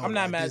that. I'm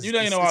not mad. You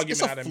don't even know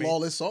argument out of me. It's a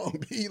flawless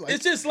song, B. Like,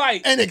 it's just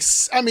like... And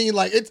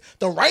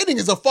the writing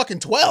is a fucking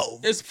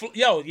 12.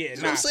 You know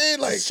what I'm saying?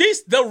 Like,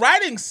 the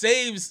writing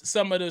saves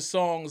some of the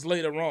songs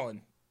later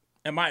on,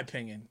 in my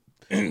opinion.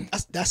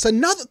 That's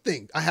another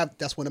thing.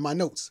 That's one of my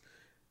notes.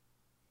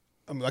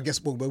 I mean, I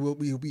guess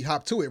we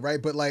hop to it,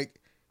 right? But like,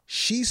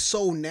 she's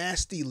so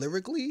nasty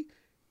lyrically,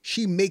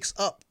 she makes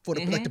up for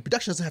the like the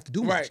production doesn't have to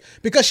do much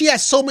because she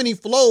has so many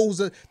flows.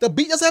 The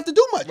beat doesn't have to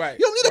do much. Right.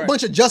 You don't need a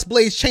bunch of Just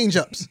Blaze change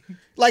ups.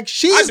 Like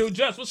I do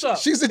Just. What's up?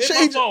 She's a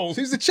change.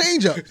 She's a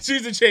change up.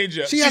 She's a change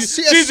up.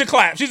 She's a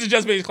clap. She's a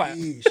Just Blaze clap.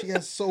 She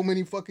has so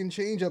many fucking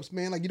change ups,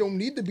 man. Like you don't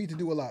need the beat to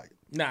do a lot.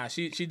 Nah,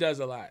 she does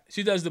a lot.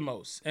 She does the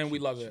most, and we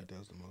love it. She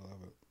does the most.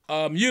 I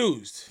love it.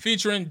 Used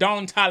featuring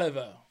Don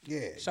Toliver.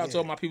 Yeah. Shout out to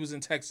all my peoples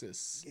in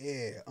Texas.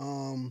 Yeah.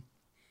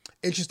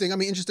 Interesting. I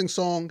mean, interesting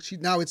song.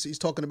 He's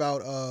talking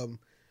about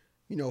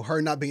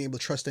her not being able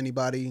to trust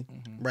anybody,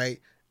 right?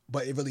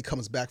 But it really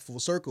comes back full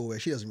circle where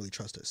she doesn't really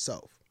trust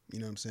herself. You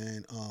know what I'm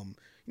saying?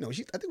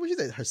 I think what she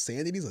said, her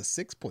sanity is a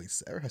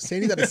 6.7. Her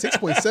sanity's at a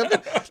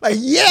 6.7. Like,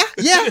 yeah,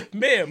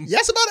 ma'am. Yeah,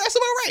 that's about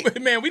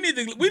right. Man, we need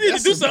to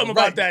do something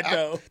about that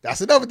though.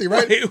 That's another thing,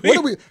 right? We just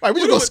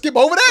gonna skip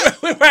over that?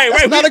 Right.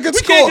 That's not a good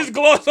score. We can't just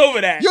gloss over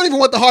that. You don't even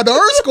want the hard to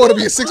earn score to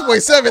be a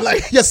 6.7.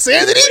 Like your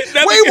sanity,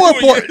 way more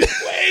important.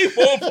 Way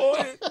more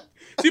important.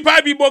 She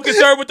probably be more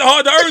concerned with the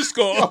hard to earn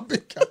score.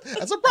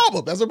 That's a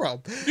problem.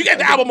 You get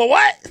the album of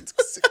what?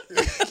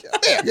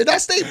 Man, you're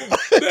not stable.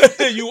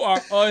 You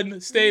are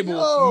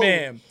unstable,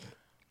 man.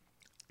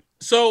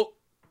 So,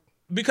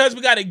 because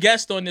we got a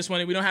guest on this one,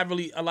 and we don't have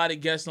really a lot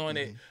of guests on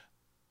it.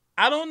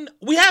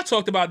 We have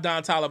talked about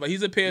Don Toliver.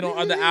 He's appeared on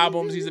other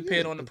albums. He's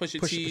appeared on the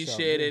Pusha T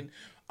shit, and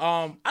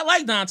I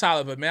like Don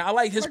Toliver, man. I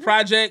like his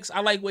projects.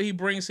 I like what he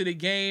brings to the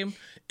game.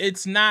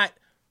 It's not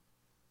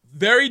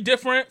very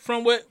different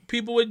from what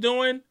people were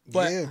doing,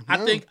 but I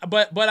think,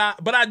 but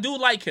I do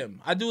like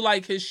him. I do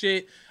like his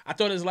shit. I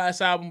thought his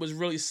last album was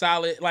really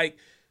solid. Like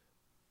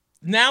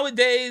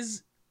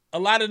nowadays, a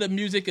lot of the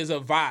music is a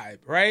vibe,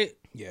 right?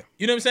 Yeah.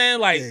 You know what I'm saying?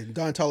 Like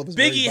Don Toliver's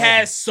Biggie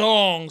has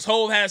songs,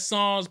 Hov has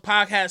songs,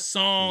 Pac has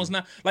songs.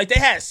 Now, like they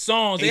had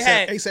songs. They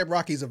had ASAP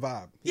Rocky's a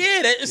vibe.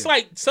 Yeah, it's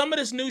like some of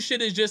this new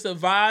shit is just a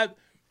vibe.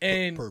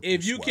 And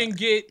if you can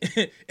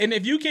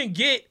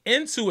get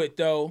into it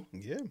though,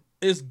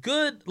 it's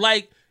good.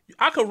 Like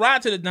I could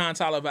ride to the Don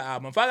Toliver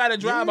album. If I got to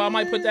drive, I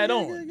might put that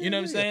on. You know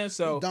what I'm saying?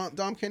 So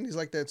Dom Kennedy's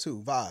like that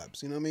too.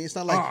 Vibes. You know what I mean? It's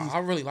not like I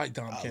really like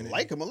Dom Kennedy. I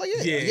like him. I'm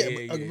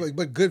like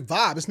but good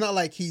vibe. It's not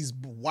like he's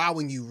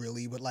wowing you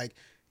really, but like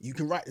you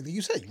can ride.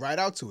 You said ride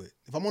out to it.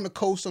 If I'm on the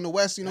coast on the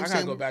west, you know what I'm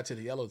saying? I gotta go back to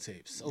the Yellow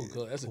Tapes. So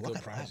good. That's a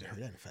good project. I haven't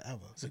heard that in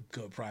forever. It's a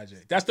good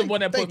project. That's the one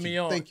that put me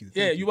on. Thank you.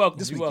 Yeah, you're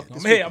welcome. You're welcome.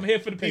 I'm here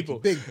for the people.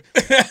 Big,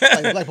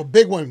 like a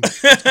big one.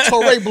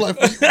 Torre blunt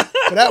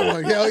for that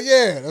one. Hell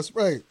yeah, that's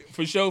right.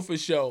 For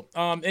sure.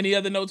 Any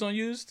other notes on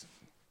Used?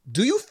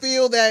 Do you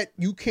feel that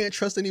you can't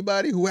trust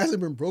anybody who hasn't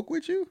been broke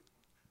with you?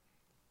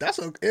 That's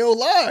an ill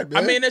line,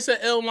 man. I mean, it's an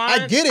ill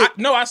line. I get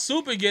it. I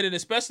super get it,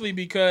 especially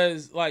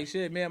because, like,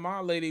 shit, man, my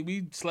lady,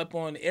 we slept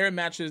on air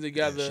mattresses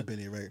together. Yeah, she been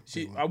here,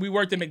 right? We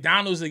worked at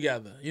McDonald's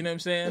together. You know what I'm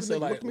saying? So,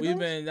 like, we've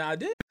been, I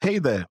did. Hey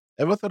there.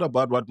 Ever thought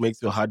about what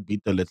makes your heart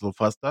beat a little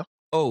faster?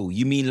 Oh,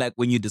 you mean like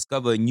when you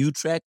discover a new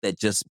track that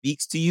just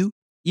speaks to you?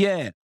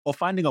 Yeah, or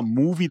finding a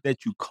movie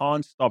that you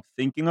can't stop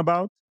thinking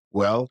about?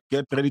 Well,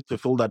 get ready to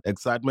feel that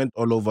excitement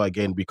all over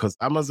again because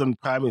Amazon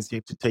Prime is here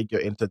to take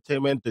your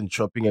entertainment and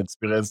shopping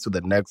experience to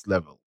the next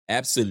level.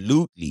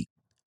 Absolutely.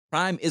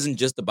 Prime isn't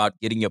just about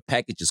getting your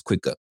packages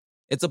quicker.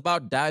 It's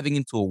about diving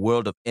into a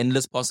world of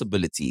endless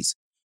possibilities,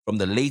 from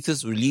the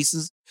latest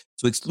releases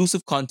to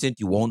exclusive content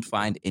you won't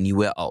find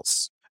anywhere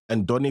else.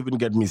 And don't even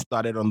get me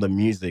started on the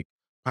music.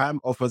 Prime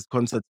offers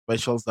concert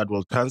specials that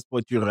will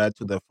transport you right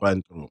to the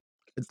front row.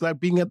 It's like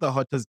being at the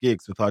hottest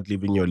gigs without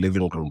leaving your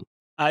living room.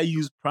 I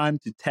use Prime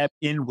to tap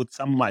in with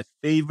some of my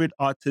favorite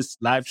artists'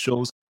 live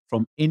shows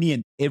from any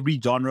and every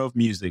genre of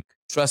music.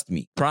 Trust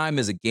me, Prime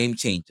is a game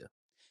changer.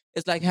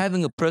 It's like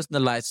having a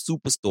personalized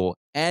superstore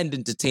and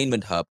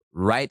entertainment hub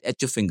right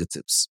at your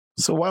fingertips.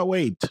 So why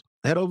wait?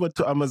 Head over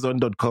to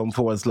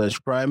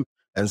amazon.com/Prime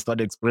and start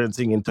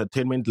experiencing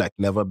entertainment like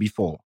never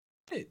before.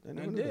 I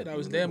did. I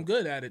was damn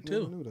good at it,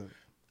 too.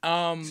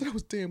 I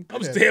was damn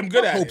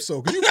good. I hope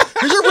so.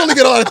 Because you're really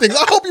good at a lot of things.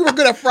 I hope you were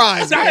good at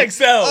fries. I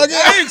excelled. Okay.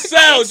 I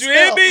excelled. You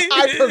hear me?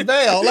 I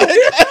prevail. Like,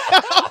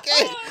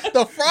 okay.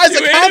 The fries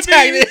are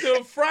contacted.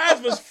 The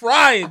fries was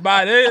fried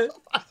by this.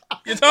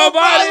 You talking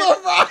about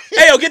it?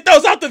 Hey, yo, get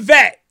those out the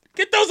vat.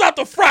 Get those out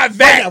the fry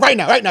vat. Right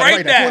now.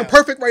 Doing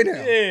perfect right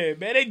now. Yeah,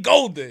 man. They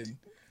golden.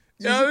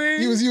 You know what I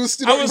mean? You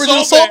was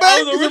original Salt Bae?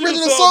 You was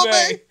original Salt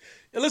Bae?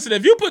 Listen,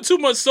 if you put too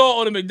much salt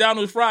on the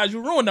McDonald's fries,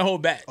 you ruin the whole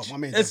batch. Oh, my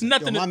man does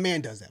that. My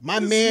man does that.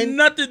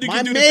 Nothing you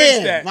can do to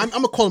fix that. I'm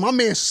going to call him. My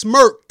man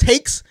Smirk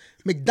takes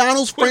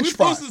McDonald's French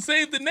fries. We're supposed to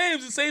save the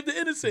names and save the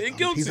innocent and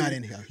guilty. He's not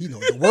in here.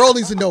 The world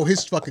needs to know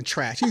his fucking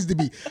trash. He needs to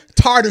be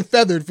tarred and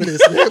feathered for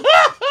this.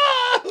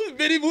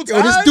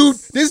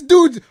 This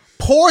dude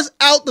pours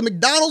out the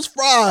McDonald's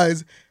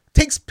fries,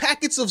 takes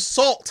packets of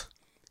salt,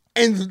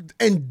 and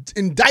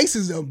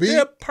dices them.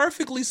 They're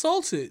perfectly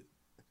salted.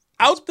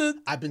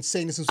 I've been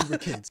saying this since we were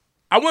kids.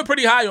 I went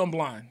pretty high on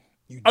Blind.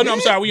 Oh no,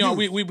 I'm sorry. We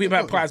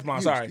had Prize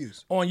Blind. Sorry,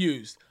 used. On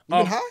Used. You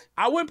went high?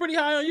 I went pretty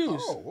high on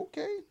Used. Oh,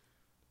 okay.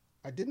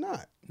 I did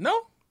not.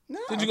 No.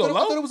 Did you go low?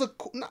 I thought it was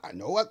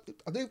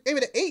I think maybe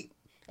the 8.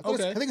 I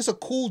think it's a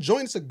cool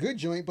joint. It's a good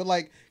joint, but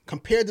like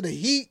compared to the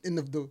heat and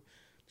the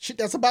shit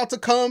that's about to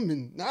come,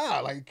 and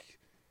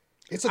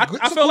it's a good.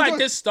 I feel like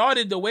this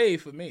started the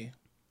wave for me.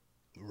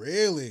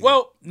 Really?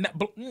 Well, no,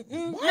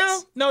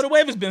 the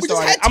wave has been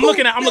started. I'm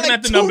looking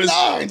at the numbers.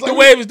 Lines. The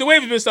wave has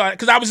been started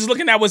because I was just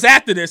looking at what's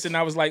after this, and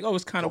I was like, oh,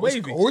 it's kind of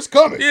wavy. It's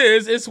coming. Yeah,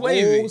 it's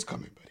wavy. Oh, it's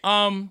coming,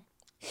 buddy.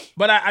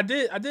 But I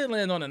did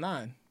land on a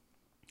 9.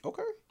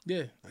 Okay.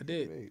 Yeah, I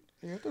did.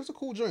 Yeah, that's a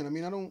cool joint. I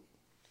mean,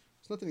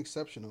 it's nothing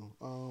exceptional.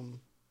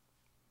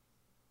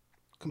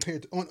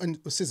 Compared to on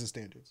SZA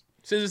standards.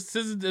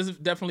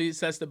 SZA definitely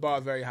sets the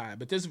bar very high,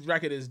 but this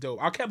record is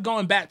dope. I kept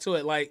going back to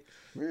it like,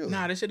 really?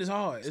 Nah, this shit is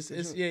hard. It's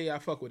I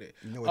fuck with it.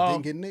 You know what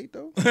didn't get Nate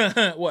though?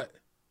 What?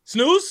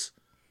 Snooze?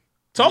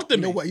 Talk to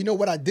me. You know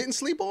what I didn't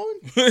sleep on?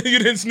 You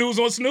didn't snooze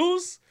on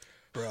Snooze?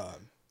 Bruh.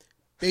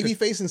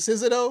 Babyface and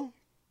SZA though?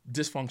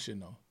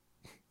 Dysfunction though.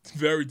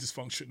 Very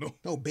dysfunctional.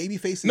 No,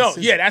 Babyface and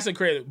SZA. Yeah, that's a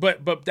credit.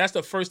 But that's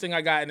the first thing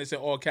I got, and it's in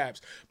all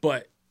caps.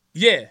 But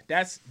yeah,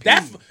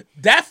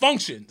 that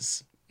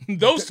functions.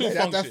 Those two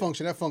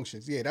function. That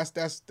functions. Yeah, that's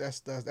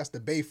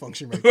the Bay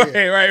function right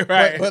there.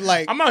 Right. But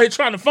like, I'm out here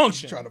trying to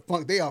function.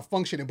 They are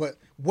functioning, but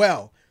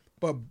bro,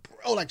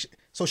 like,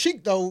 so she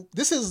though.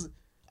 This is.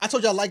 I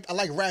told you I like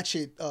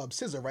ratchet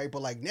SZA, right?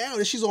 But like now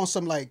that she's on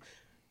some like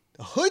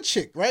hood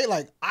chick, right?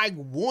 Like I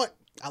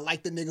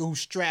like the nigga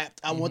who's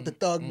strapped. I want the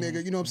thug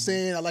nigga. You know what I'm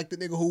saying? I like the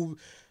nigga who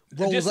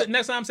rolls Just up.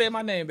 next time say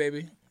my name,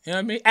 baby. You know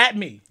what I mean? At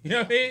me. You know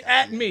what I mean?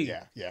 At me.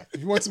 Yeah.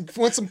 If you want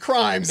some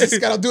crimes, this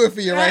gotta do it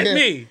for you right At here.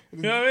 me.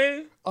 You know what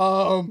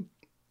I mean?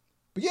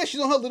 But yeah, she's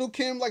on her Little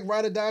Kim like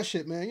ride or die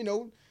shit, man. You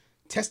know,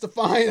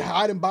 testifying,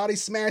 hiding, body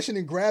smashing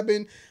and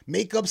grabbing,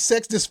 makeup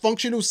sex,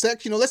 dysfunctional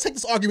sex. You know, let's take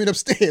this argument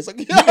upstairs. Like,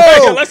 yo,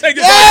 let's take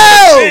this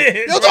argument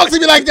upstairs. Don't talk to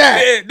me like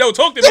that. Yeah, no,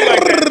 talk to me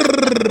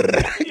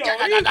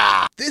like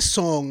that. This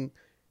song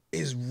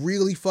is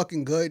really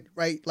fucking good,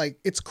 right? Like,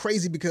 it's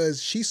crazy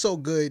because she's so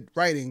good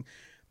writing.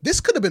 This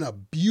could have been a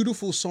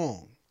beautiful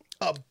song.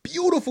 A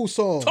beautiful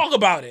song. Talk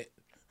about it.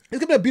 It's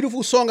gonna be a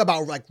beautiful song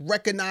about like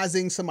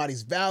recognizing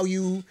somebody's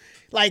value.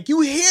 Like,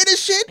 you hear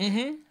this shit,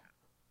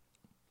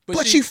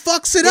 but she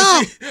fucks it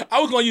up.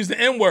 I was gonna use the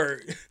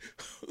N-word.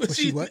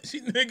 She what? She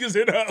niggas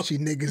it up. She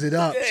niggas it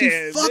up. Yeah, She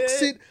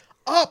fucks it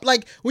up.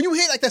 Like, when you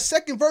hear like that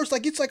second verse,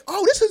 like, it's like,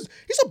 oh,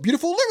 these are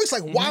beautiful lyrics.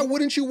 Like, why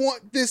wouldn't you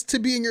want this to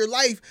be in your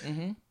life?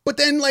 But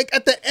then like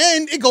at the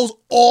end, it goes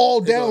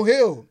all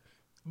downhill.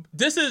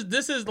 This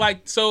is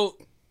like, so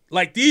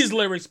like these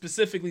lyrics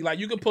specifically, like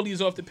you can pull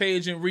these off the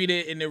page and read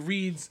it, and it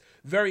reads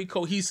very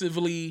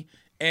cohesively,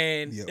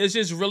 and it's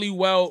just really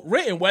well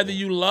written. Whether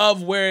you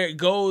love where it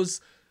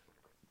goes,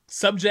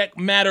 subject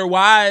matter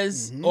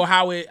wise, or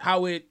how it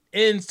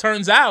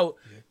turns out,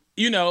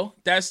 you know,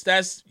 that's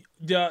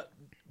the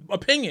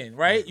opinion,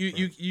 right?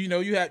 You know,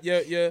 you have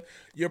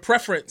your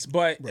preference,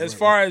 but as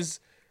far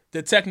as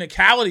the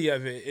technicality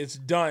of it, it's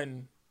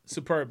done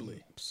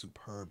superbly.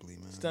 Superbly,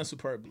 man. It's done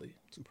superbly.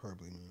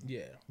 Superbly, man.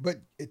 Yeah.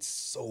 But it's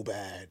so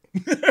bad.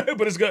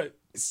 But it's good.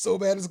 It's so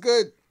bad, it's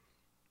good.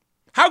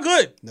 How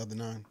good? Another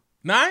 9.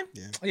 9?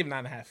 Yeah. I give it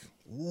 9.5.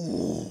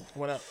 Ooh.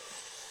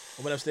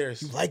 I went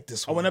upstairs. You like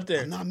this one. I went up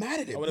there. I'm not mad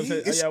at it. I went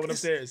upstairs. I went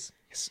upstairs.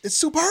 It's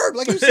superb,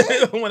 like you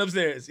said. I went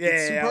upstairs. Yeah,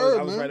 It's superb,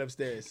 I was man. right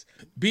upstairs.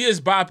 B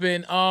is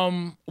bopping.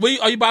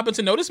 Are you bopping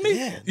to Notice Me?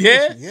 Yeah.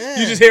 Yeah?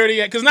 You just hear it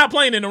again? Because not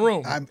playing in the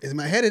room. In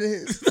my head it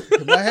is.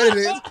 In my head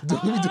it is.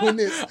 We doing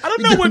this. I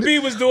don't know what B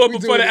was doing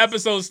before the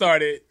episode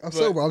started. I'm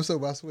sober.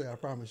 I swear. I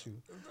promise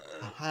you.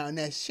 I'm high on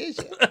that shit.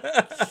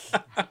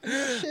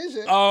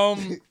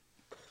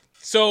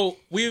 So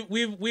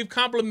we've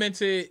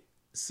complimented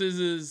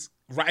SZA's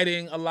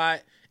writing a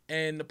lot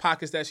and the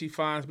pockets that she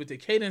finds, but the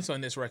cadence on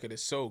this record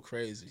is so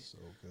crazy. So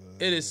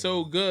good. It is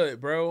so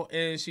good, bro.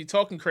 And she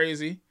talking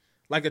crazy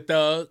like a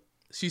thug.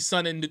 She's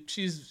sunning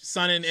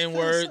in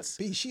words.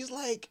 She's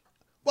like,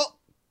 well,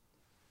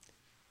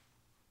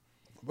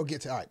 we'll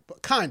get to all right,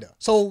 but kinda.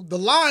 So the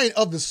line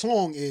of the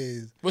song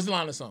is, what's the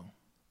line of the song?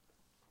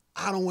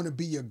 I don't want to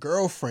be your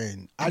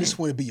girlfriend. I just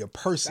want to be your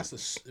person.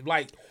 That's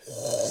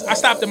I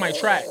stopped in my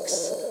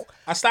tracks.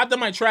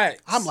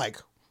 I'm like,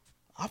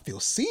 I feel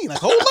seen. Like,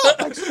 hold up.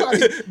 Like,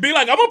 somebody, be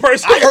like, I'm a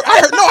person. I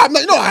heard. No, I'm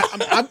like, no.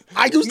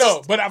 I used to.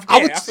 No, but I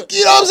would.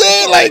 You know what I'm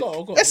saying? Like,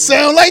 that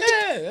sound like.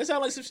 That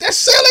sound like some shit. That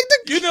sound like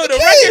the. You know,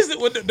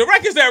 the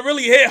records that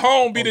really hit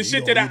home be the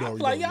shit that I'm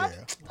like, yeah,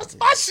 that's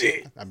my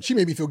shit. I mean, she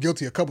made me feel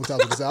guilty a couple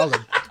times because I was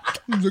like,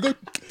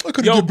 I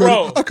could Yo, have did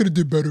bro. better. I could have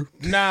did better.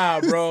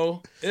 Nah,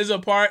 bro. It's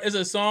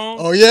a song.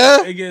 Oh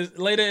yeah. It gets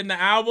later in the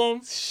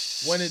album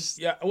when it's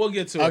we'll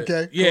get to it.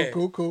 Okay. Yeah.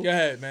 Cool. Go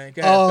ahead, man.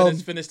 Go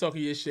ahead. Finish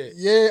talking your shit.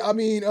 Yeah. I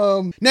mean,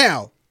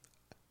 now,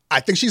 I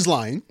think she's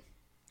lying.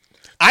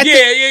 Yeah.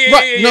 You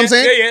know what I'm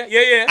saying?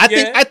 Yeah.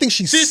 I think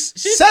she's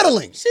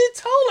settling. She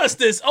told us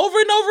this over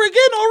and over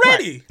again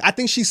already. Right. I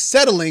think she's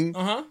settling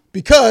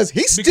because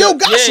he still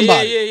got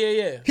somebody.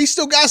 Yeah. He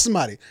still got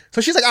somebody.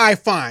 So she's like, all right,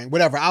 fine,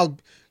 whatever.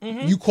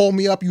 You call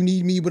me up, you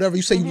need me, whatever.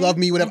 You say you love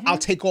me, whatever. I'll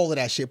take all of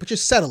that shit. But you're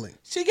settling.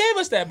 She gave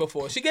us that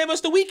before. She gave us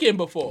the weekend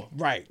before.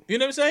 Right. You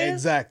know what I'm saying?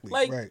 Exactly.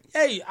 Like, right.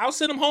 Hey, I'll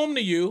send them home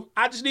to you.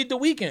 I just need the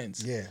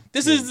weekends. Yeah.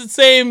 This is the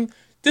same.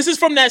 This is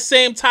from that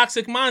same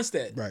toxic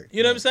mindset. Right.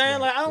 You know what I'm saying?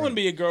 Right, like, I don't want to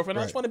be your girlfriend.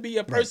 I just want to be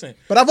your person.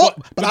 But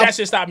that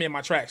shit stopped me in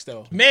my tracks,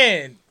 though.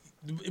 Man,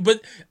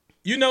 but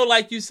you know,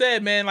 like you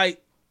said, man,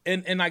 like,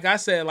 and like I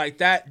said, like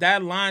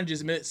that line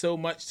just meant so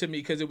much to me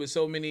because it was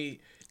so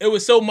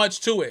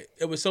much to it.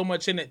 It was so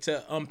much in it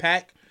to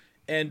unpack.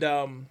 And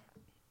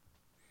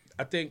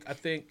I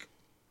think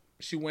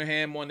she went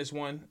ham on this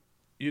one,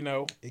 you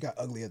know. It got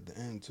ugly at the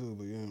end, too,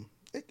 but yeah.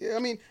 I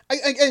mean,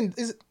 again,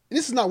 this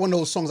is not one of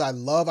those songs I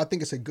love. I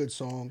think it's a good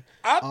song.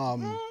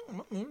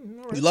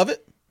 You love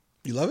it?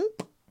 You love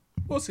it?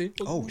 We'll see.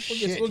 We'll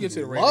shit. We'll get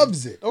to the ratings.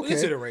 Loves it. Okay. We'll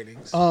get to the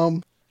ratings.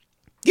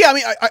 Yeah, I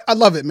mean, I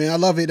love it, man. I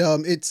love it.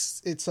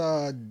 It's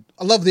I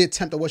love the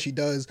attempt at what she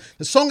does.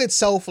 The song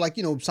itself, like,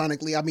 you know,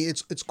 sonically, I mean,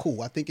 it's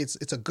cool. I think it's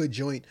a good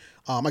joint.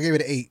 I gave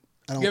it an 8.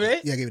 Give it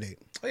 8? Yeah, I gave it 8.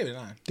 I gave it a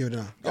 9. Give it a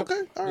 9.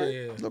 Okay, all right.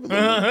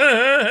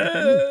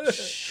 Yeah.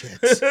 Shit.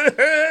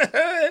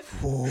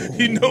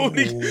 You know what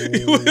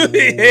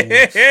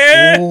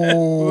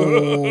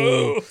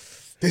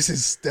This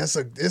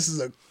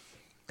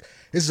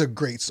is a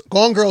great song.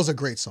 Gone Girl's a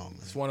great song,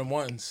 man. It's one of the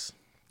ones.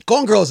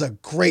 Gone Girl's a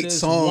great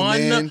song,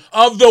 one man.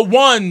 Of the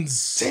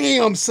ones.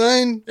 Damn,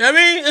 son. I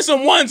mean, there's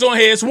some ones on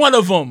here. It's one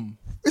of them.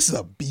 This is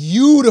a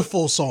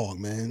beautiful song,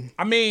 man.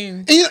 I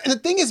mean... And the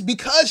thing is,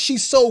 because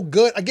she's so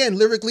good, again,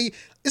 lyrically,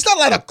 it's not a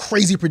lot of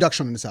crazy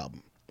production on this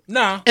album.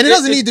 Nah. And it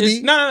doesn't need to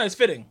be. No, it's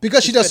fitting.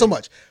 Because she does so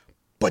much.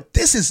 But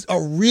this is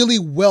a really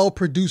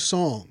well-produced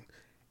song.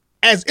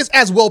 It's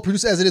as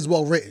well-produced as it is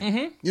well-written. Mm-hmm.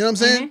 You know what I'm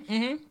saying?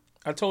 Mm-hmm.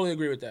 I totally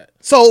agree with that.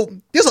 So,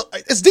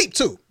 it's deep,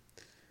 too.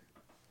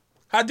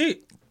 How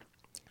deep?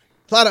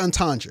 A lot of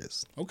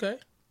entendres. Okay.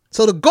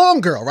 So the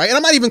Gone Girl, right? And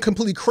I'm not even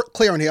completely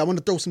clear on here. I want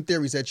to throw some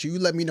theories at you. You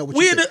let me know what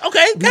you think.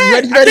 Okay, You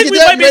ready I think to we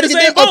get might be there? in the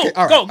same boat. Okay,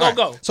 all right.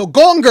 Go. So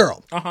Gone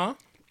Girl. Uh-huh.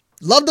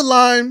 Love the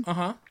line.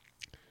 Uh-huh.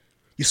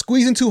 You're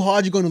squeezing too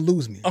hard, you're going to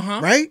lose me.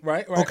 Uh-huh. Right?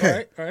 Right.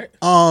 Okay. Right.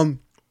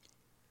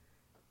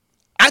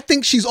 I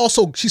think she's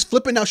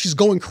flipping out. She's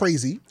going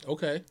crazy.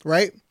 Okay.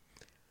 Right?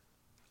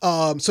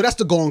 So that's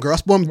the Gone Girl.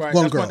 That's one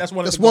girl.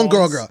 That's one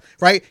girl.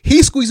 Right?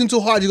 He's squeezing too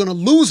hard. You're going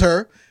to lose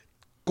her.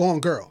 Gone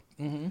Girl.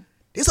 Mm-hmm.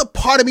 There's a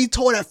part of me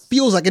told that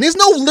feels like, and there's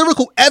no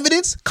lyrical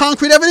evidence,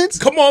 concrete evidence.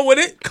 Come on with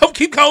it.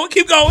 Keep going.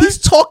 He's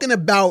talking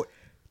about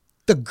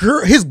the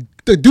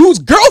dude's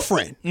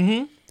girlfriend.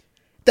 Mm-hmm.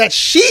 That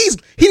he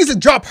needs to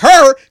drop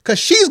her because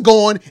she's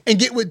going and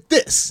get with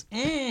this.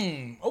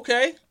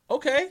 Okay.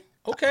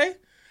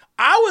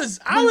 I was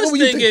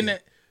thinking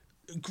that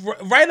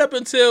right up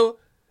until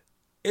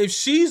if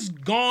she's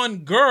gone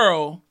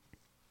girl,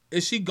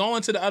 is she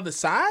going to the other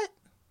side?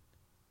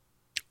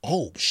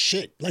 Oh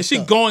shit! Is she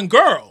going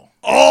girl?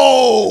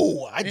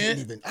 Oh, I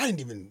didn't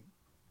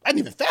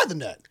even fathom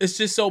that. It's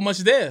just so much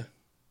there.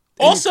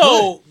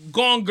 Also,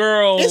 Gone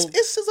Girl. Is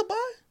SZA bi?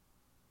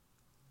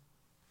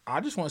 I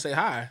just want to say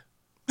hi.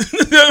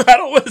 I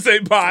don't want to say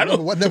bye. I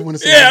never want to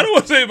say I don't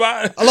want to say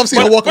bye. I love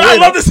seeing her walk away. I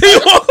love to see her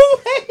walk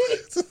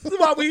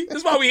away. This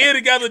is why we here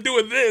together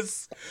doing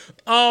this.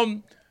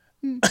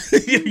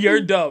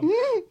 You're dumb.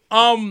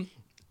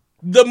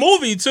 The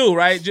movie too,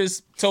 right?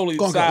 Just totally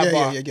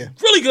sidebar. Yeah.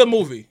 Really good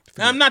movie.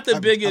 I'm not the I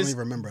biggest don't even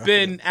remember.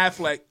 Ben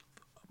Affleck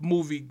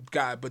movie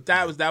guy, but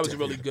that was a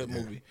really good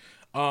movie.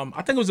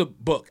 I think it was a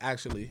book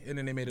actually, and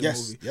then they made a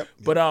movie. Yep.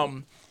 But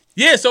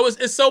yeah, so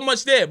it's so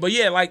much there. But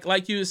yeah,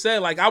 like you said,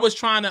 like I was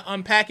trying to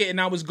unpack it,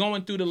 and I was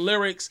going through the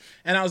lyrics,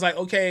 and I was like,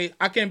 okay,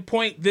 I can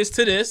point this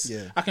to this,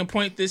 I can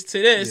point this to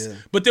this,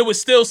 but there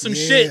was still some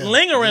shit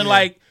lingering,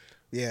 like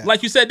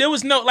you said,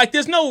 there's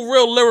no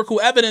real lyrical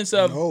evidence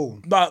of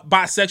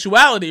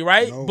bisexuality,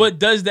 right? No. But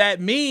does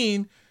that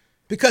mean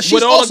because she's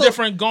with all also, the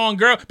different gone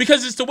girl?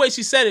 Because it's the way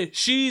she said it.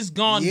 She's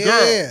gone girl.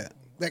 Yeah,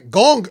 like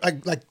gone,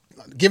 like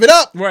give it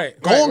up. Right.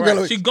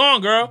 Girl. She's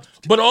gone girl,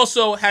 but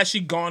also has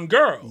she gone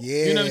girl?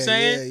 Yeah. You know what I'm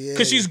saying?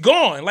 Because she's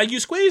gone. Like you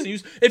squeezing.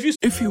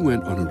 If you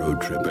went on a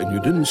road trip and you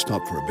didn't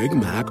stop for a Big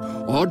Mac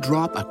or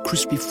drop a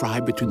crispy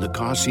fry between the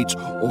car seats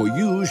or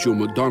use your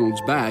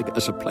McDonald's bag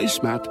as a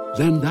placemat,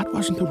 then that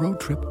wasn't a road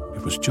trip.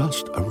 It was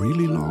just a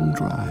really long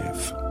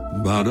drive.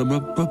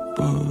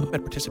 Ba-da-ba-ba-ba.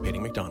 At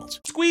participating McDonald's.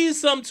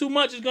 Squeeze something too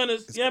much is gonna,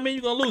 you're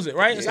gonna lose it,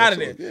 right? It's out of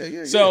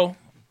there. So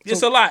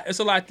it's a lot. It's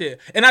a lot there.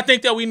 And I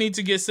think that we need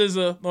to get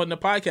SZA on the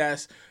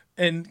podcast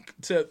and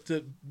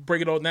to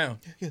break it all down.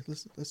 Yeah,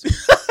 let's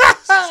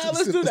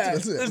do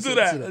that. Let's do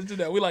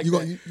that. We like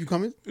that. You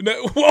coming?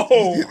 No,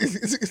 whoa.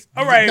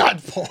 All right.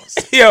 Not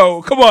pause.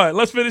 Yo, come on.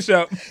 Let's finish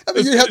up. I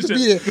mean, you have to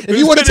be there. If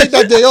you want to take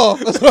that day off,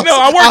 I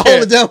work here.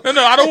 Hold it down.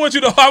 No, I don't want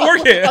you to. I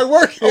work here. I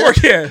work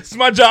here. It's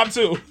my job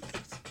too.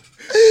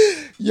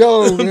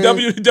 Yo, man.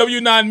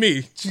 W9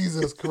 me.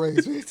 Jesus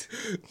Christ.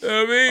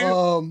 I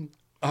mean,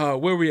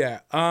 where we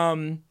at?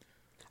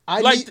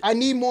 I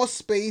need more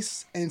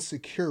space and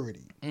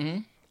security. Mm-hmm.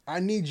 I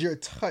need your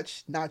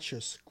touch, not your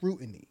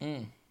scrutiny.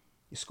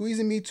 You're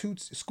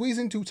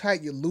squeezing too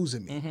tight. You're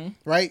losing me.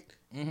 Right?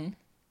 Mm-hmm.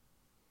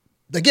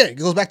 Again, it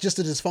goes back just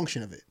to the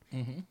dysfunction of it.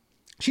 Mm-hmm.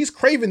 She's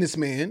craving this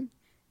man,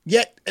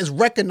 yet is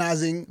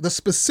recognizing the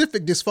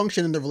specific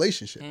dysfunction in the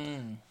relationship.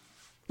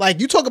 Like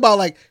you talk about,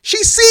 like she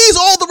sees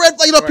all the red.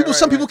 Like, you know,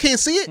 some people can't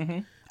see it. Mm-hmm.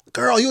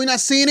 Girl, you ain't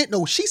not seeing it.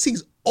 No, she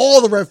sees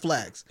all the red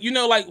flags. You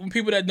know, like when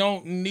people that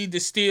don't need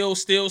to steal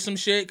some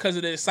shit because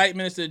of the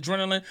excitement, it's the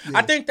adrenaline. Yeah.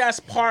 I think that's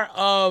part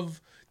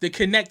of the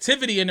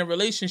connectivity in a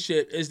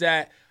relationship is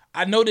that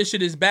I know this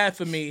shit is bad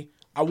for me.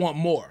 I want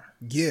more.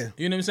 Yeah.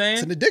 You know what I'm saying?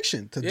 It's an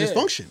addiction to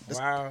dysfunction.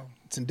 Wow.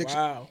 It's an addiction.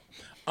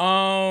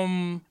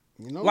 Wow.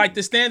 You know, like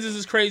the stanzas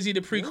is crazy.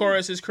 The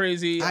pre-chorus is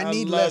crazy. I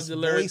need love less the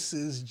lyrics.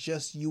 voices,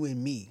 just you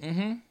and me.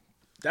 Mm-hmm.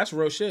 That's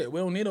real shit. We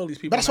don't need all these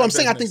people. But that's what I'm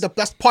saying. I think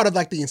that's part of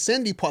like the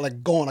insanity part,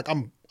 like going, like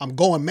I'm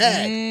going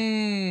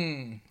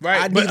mad.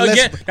 Right. But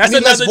again, that's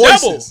another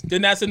devil.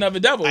 Then that's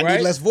another devil, right? I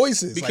need less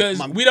voices. Because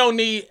like we don't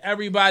need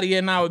everybody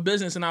in our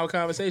business and our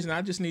conversation.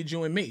 I just need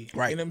you and me.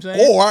 Right. You know what I'm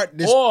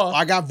saying? Or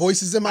I got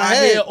voices in my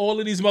head. I hear all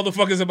of these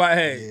motherfuckers in my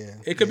head.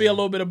 Yeah, it could be a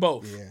little bit of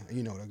both. Yeah.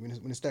 You know,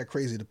 when it's that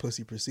crazy, the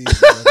pussy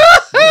proceeds.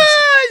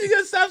 You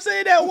gotta stop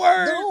saying that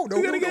word. No,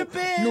 you're gonna get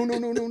banned.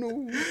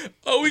 No.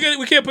 Oh, we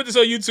can't put this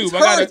on YouTube.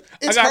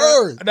 It's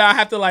hers. Now I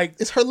have to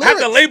it's her lyrics. I have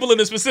to label it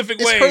a specific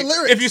way. Her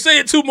lyrics. If you say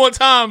it 2 more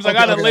times, I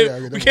gotta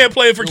label. We can't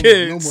play it for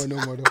kids. No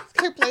more.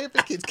 Can't play it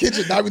for kids. Kids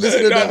should not be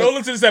listening to that. Don't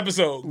listen to this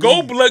episode.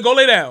 Go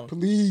lay down.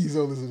 Please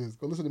don't listen to this.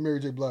 Go listen to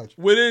Mary J. Blige.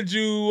 What did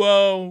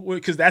you?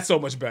 Because that's so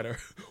much better.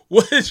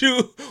 What did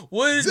you?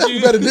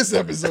 It's better than this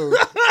episode.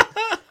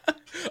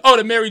 Oh,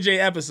 the Mary J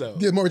episode.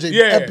 The Mary J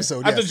Yeah.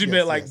 episode. I thought you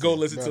meant like go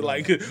listen to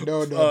like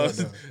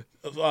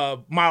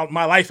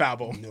my life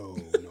album. No.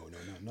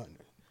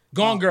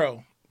 Gone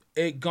Girl.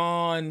 It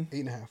gone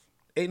 8.5.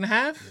 8.5.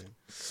 Yeah.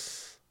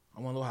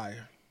 I want a little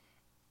higher.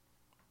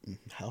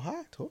 How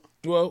high?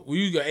 Well,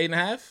 you got 8.5.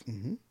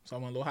 Mm-hmm. So I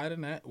want a little higher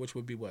than that, which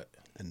would be what?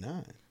 A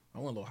 9. I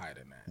want a little higher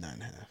than that.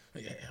 9.5.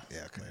 Yeah.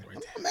 Okay.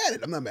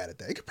 I'm not mad at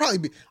that. It could probably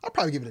be. I'll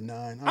probably give it a 9.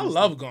 Honestly. I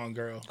love Gone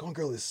Girl. Gone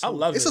Girl is. I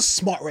love it's it. a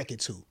smart record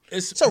too.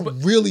 It's a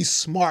really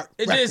smart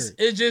record.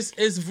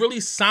 It's really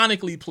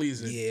sonically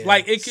pleasing. Yeah.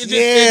 Like it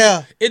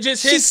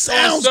just hits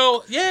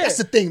so. Yeah. That's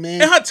the thing,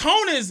 man. And her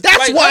tone is. That's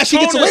like, why she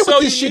gets away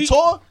with this unique. shit,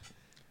 Tor.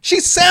 She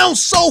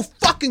sounds so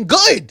fucking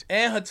good.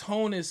 And her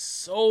tone is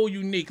so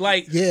unique.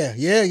 Like yeah.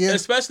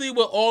 Especially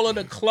with all of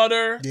the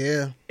clutter.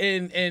 Yeah.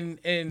 And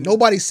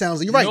nobody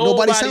sounds. You're right.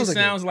 Nobody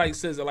sounds like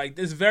SZA. Like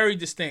it's very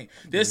distinct.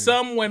 There's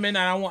some women, and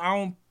I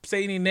won't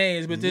say any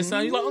names, but there's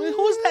some. You're like,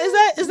 who is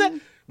that? Is that?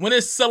 When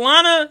it's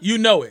Solana, you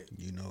know it.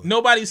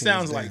 Nobody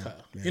sounds like her.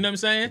 Yeah. You know what I'm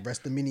saying? The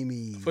rest of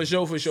mini-me. For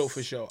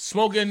sure.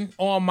 Smoking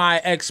on my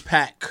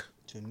X-Pac.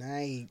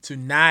 Tonight.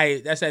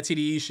 That's that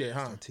TDE shit,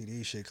 huh? That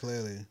TDE shit,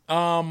 clearly.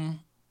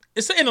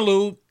 It's an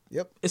interlude.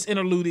 Yep. It's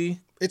interlude-y.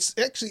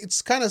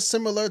 It's kind of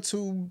similar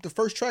to the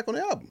first track on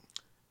the album.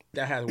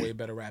 That has way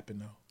better rapping,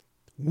 though.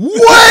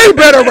 Way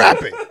better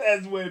rapping.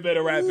 That's way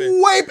better rapping.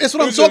 That's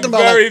what I'm talking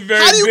about. Very, like,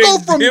 very how do you big, go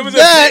from it was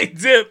that? A big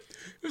dip.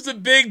 It was a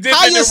big dip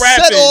how in your the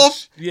rapping. Set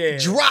off yeah.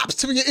 drops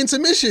to your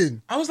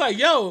intermission. I was like,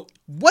 yo.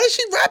 What is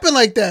she rapping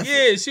like that for?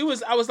 Yeah,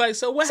 I was like,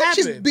 so what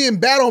happened? She's being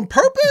bad on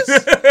purpose?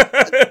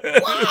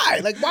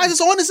 Why? Like, why is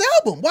this on this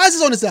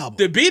album?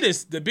 The beat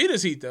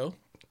is heat, though.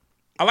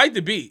 I like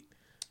the beat.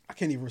 I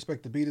can't even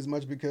respect the beat as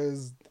much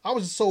because I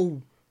was just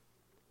so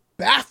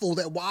baffled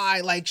at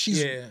why, like, she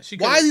could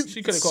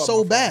have called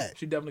so bad.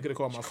 She definitely could have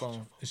called my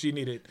phone. She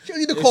didn't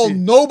need to call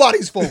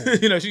nobody's phone.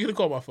 She could have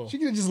called my phone. She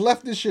could have just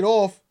left this shit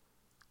off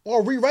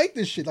or rewrite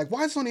this shit. Like,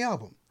 why is it on the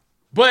album?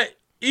 But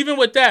even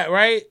with that,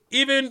 right?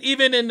 Even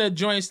in the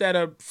joints that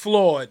are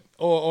flawed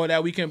or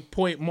that we can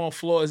point more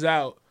flaws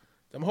out,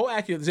 them whole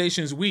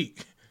accusations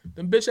weak.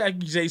 Them bitch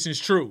accusations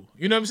true.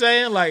 You know what I'm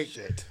saying? Like,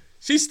 shit.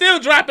 She's still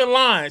dropping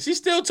lines. She's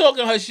still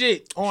talking her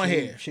shit on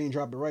here. She ain't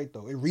dropped it right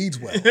though. It reads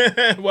well.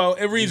 Well,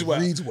 it reads well.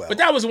 But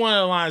that was one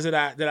of the lines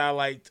that I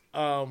liked.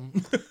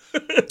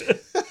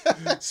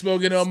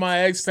 Smoking on my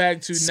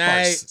X-Pac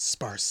tonight.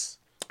 Sparse.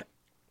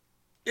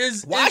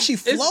 Why is she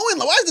flowing?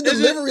 Why is the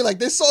delivery like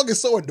this song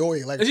is so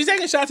annoying? Like, is she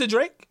taking shots at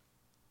Drake?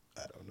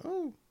 I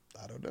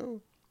don't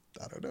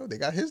know. They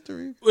got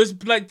history.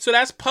 It's like, so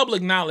that's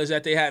public knowledge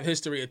that they have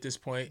history at this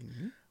point.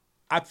 Mm-hmm.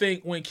 I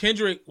think when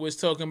Kendrick was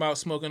talking about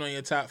smoking on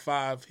your top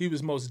 5, he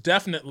was most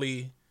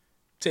definitely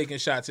taking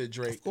shots at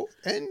Drake.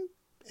 And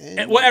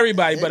well,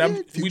 everybody, but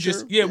we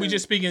just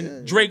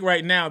speaking Drake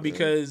right now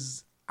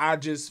because I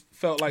just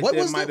felt like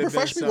there might have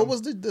been some. What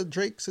was the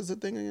Drake SZA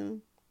thing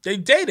again? They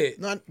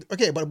dated.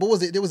 Okay, but what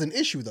was it? There was an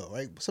issue though,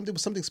 right?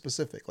 Something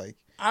specific. Like,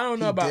 I don't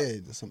know about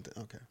something.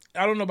 Okay,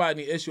 I don't know about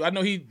any issue. I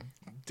know he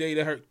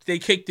dated her. They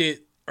kicked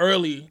it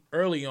early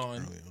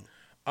on.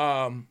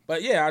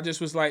 But yeah, I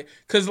just was like,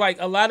 cause like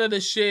a lot of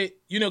the shit,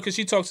 you know, cause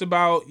she talks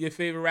about your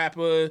favorite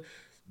rapper,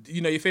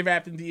 you know, your favorite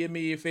rapper DM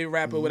me, your favorite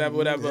rapper, whatever.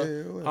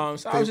 Yeah.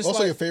 So I was just also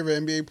like, your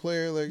favorite NBA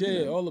player, like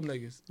all them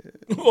niggas,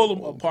 all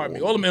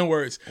them N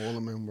words.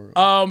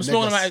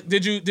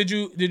 Did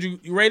you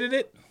rated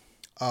it?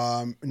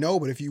 No,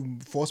 but if you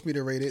force me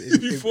to rate it, it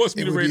would be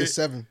a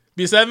 7.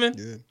 Be a 7?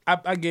 Yeah.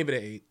 I gave it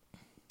an 8.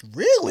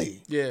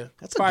 Really? Yeah,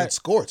 that's a good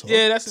score. Tom.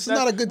 Yeah, that's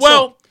not a good.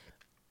 Well,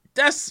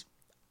 that's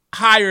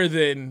higher,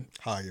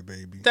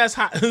 baby. That's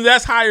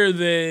higher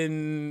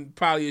than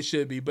probably it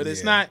should be, but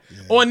it's not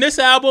on this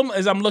album.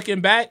 As I'm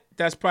looking back,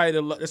 that's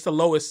probably that's the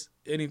lowest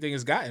anything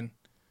has gotten.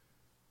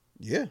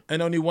 Yeah,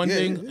 and only one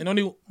thing, and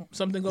only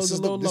something goes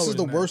a little lower. This is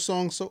the worst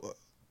song to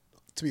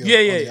be on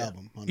the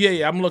album.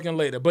 Yeah. I'm looking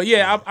later, but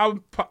I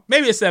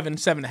maybe a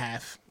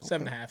 7.5,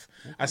 7.5.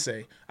 I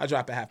say I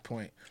drop a half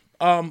point.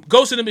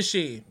 Ghost in the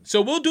Machine.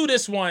 So we'll do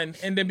this one,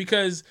 and then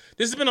because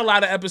this has been a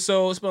lot of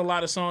episodes, it's been a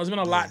lot of songs, it's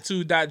been a lot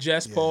to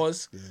digest.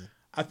 Pause. Yeah.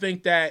 I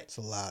think that it's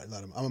a lot.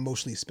 I'm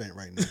emotionally spent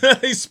right now.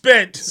 He's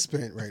spent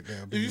right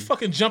now. If you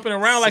fucking jumping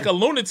around like a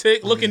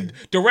lunatic, looking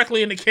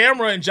directly in the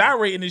camera and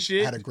gyrating and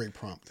shit. I had a great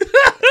prompt.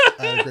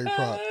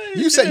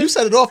 You set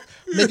it off,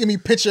 making me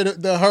picture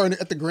her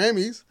at the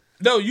Grammys.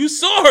 No, you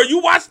saw her.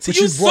 You watched. But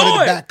you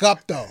brought it back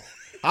up though.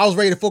 I was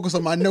ready to focus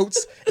on my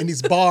notes and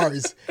these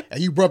bars, and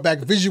you brought back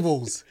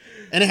visuals.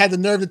 And it had the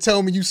nerve to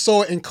tell me you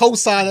saw it and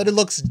co-sign that it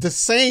looks the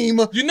same.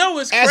 You know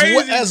it's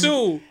crazy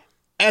too.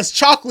 As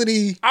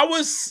chocolatey.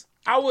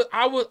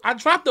 I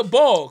dropped the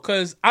ball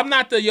because I'm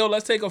not the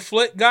let's take a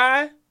flick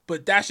guy,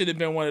 but that should have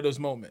been one of those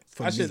moments.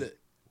 I should have.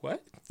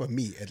 What? For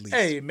me, at least.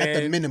 Hey, man.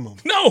 At the minimum.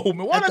 No,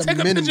 man. Why not take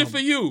a picture for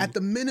you? At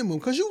the minimum,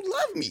 because you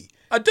love me.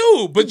 I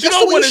do, but you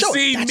don't want to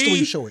see me. That's the way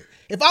you show it.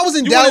 If I was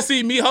in doubt. You want to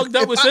see me hugged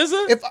up with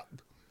SZA?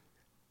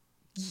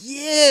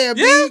 Yeah.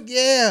 You're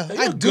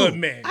I do. Good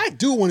man. I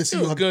do want to see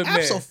you. Good man.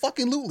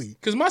 Absolutely.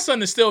 Because my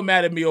son is still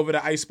mad at me over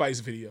the Ice Spice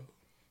video.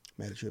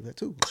 mad at you of that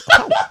too.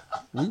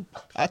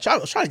 I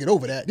was trying to get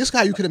over that. This is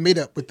how you could have made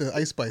up with the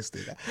Ice Spice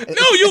thing.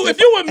 If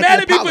you were mad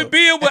at me for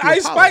being with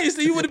Ice Spice,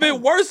 then you would have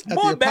been worse,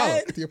 more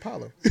mad. At the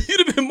Apollo.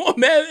 You'd have been more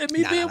mad at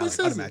me being with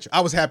SZA.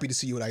 I was happy to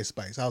see you with Ice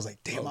Spice. I was like,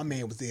 damn, my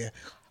man was there.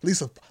 At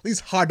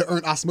least hard to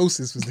earn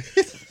osmosis was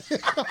there.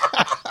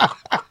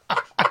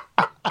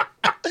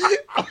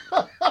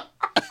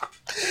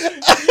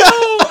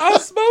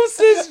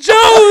 Osmosis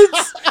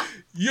Jones,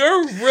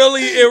 you're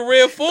really in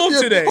rare form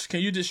today.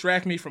 Can you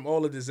distract me from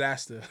all the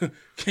disaster?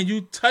 Can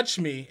you touch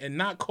me and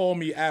not call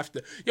me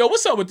after? Yo,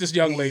 what's up with this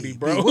young lady,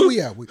 bro? Where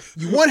we at?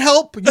 You want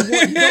help? You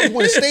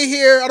want to stay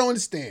here? I don't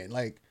understand.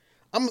 Like,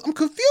 I'm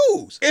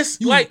confused. It's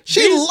she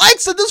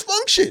likes a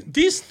dysfunction.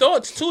 These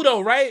thoughts too,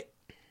 though, right?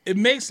 It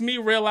makes me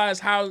realize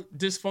how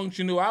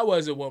dysfunctional I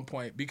was at one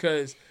point.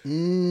 Because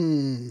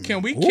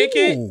can we kick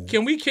it?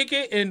 Can we kick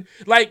it? And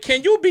like,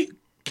 can you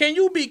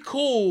be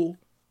cool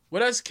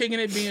with us kicking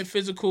it, being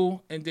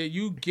physical, and then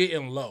you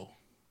getting low?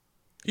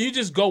 Can you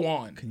just go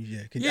on?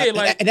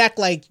 And act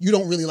like you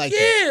don't really like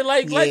it. Yeah,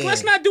 like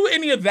let's not do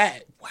any of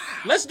that. Wow.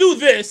 Let's do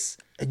this.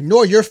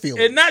 Ignore your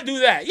feelings. And not do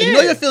that. Yeah.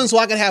 Ignore your feelings so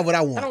I can have what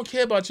I want. I don't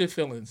care about your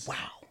feelings. Wow.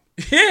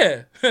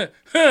 Yeah.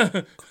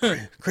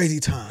 Crazy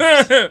time.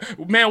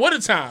 Man, what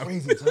a time.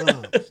 Crazy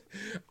time.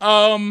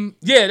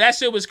 Yeah, that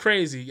shit was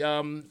crazy.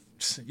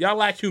 Y'all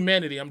lack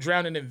humanity. I'm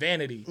drowning in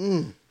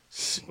vanity.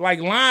 Like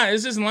lines,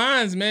 it's just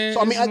lines, man.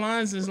 So,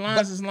 lines.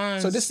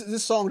 So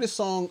this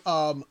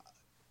song,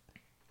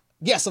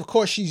 yes, of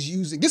course she's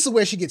using. This is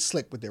where she gets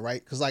slick with it,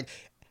 right? Because like,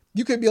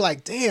 you could be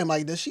like, damn,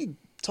 like, does she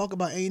talk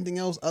about anything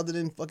else other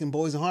than fucking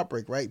Boys and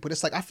Heartbreak, right? But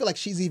it's like, I feel like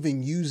she's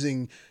even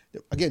using,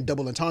 again,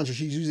 double entendre.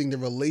 She's using the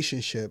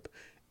relationship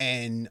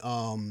and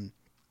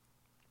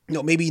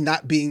maybe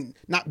not being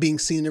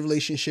seen in a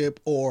relationship,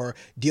 or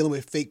dealing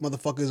with fake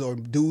motherfuckers or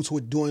dudes who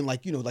are doing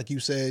like you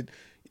said,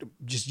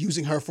 just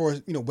using her for,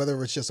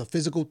 whether it's just a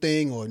physical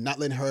thing or not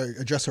letting her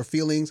address her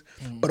feelings.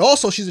 But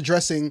also she's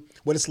addressing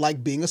what it's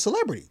like being a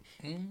celebrity,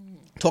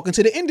 talking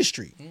to the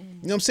industry. You know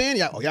what I'm saying?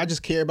 Y'all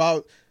just care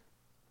about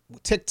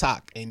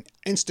TikTok and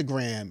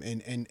Instagram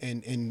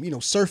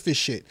and surface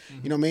shit.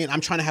 You know what I mean? I'm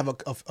trying to have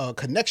a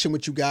connection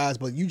with you guys,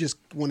 but you just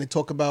want to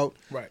talk about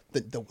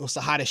what's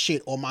the hottest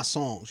shit on my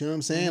songs. You know what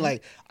I'm saying?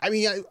 Like, I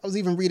mean, I was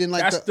even reading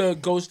like that's the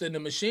Ghost in the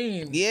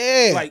Machine.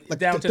 Yeah, like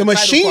down to the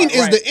machine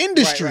is the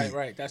industry.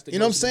 Right. That's the. You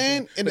know what I'm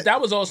saying? But that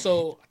was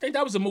also, I think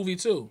that was a movie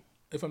too,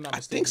 if I'm not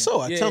mistaken. I think so.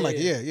 I sound like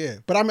yeah.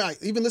 But I mean,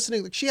 even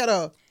listening, she had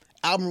a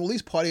album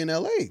release party in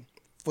LA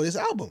for this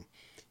album.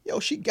 Yo,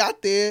 she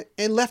got there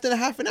and left in a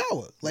half an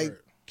hour. Like,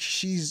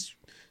 she's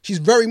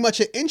very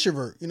much an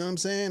introvert, you know what I'm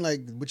saying?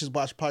 Like, which is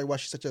probably why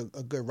she's such a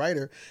good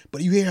writer.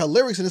 But you hear her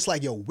lyrics and it's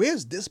like, yo,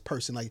 where's this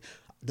person? Like,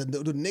 the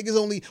niggas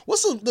only,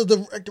 what's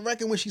the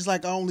record when she's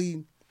like, I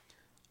only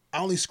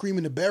scream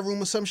in the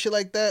bedroom or some shit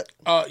like that?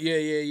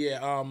 Yeah.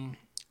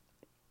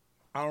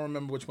 I don't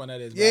remember which one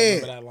that is. But I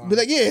remember that line. But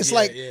like,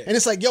 and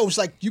it's like, yo, it's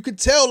like, you could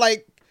tell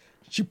like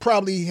she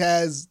probably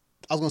has,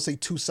 I was gonna say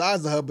two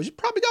sides of her, but she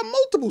probably got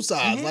multiple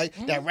sides,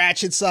 that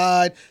ratchet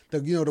side,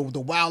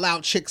 the wild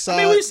out chick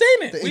side. I mean, we've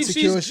seen it. The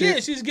insecure shit. Yeah,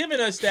 she's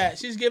giving us that.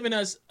 She's giving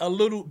us a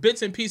little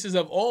bits and pieces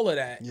of all of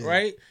that,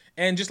 right?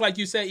 And just like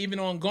you said, even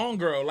on Gone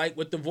Girl, like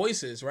with the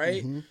voices,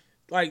 right?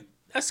 Like,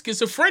 that's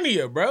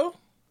schizophrenia, bro.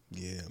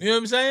 Yeah, you know what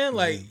I'm saying?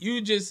 Like,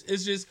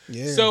 it's just.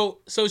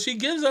 So she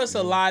gives us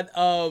a lot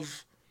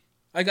of,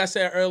 like I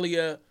said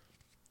earlier,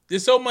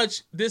 there's so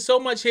much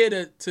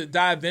here to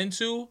dive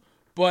into,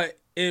 but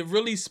it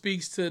really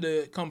speaks to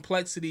the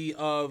complexity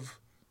of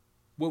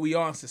what we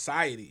are in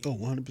society. Oh,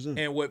 100%.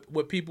 And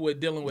what people are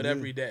dealing with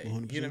every day.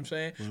 100%. You know what I'm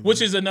saying? 100%.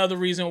 Which is another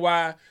reason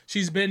why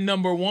she's been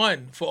number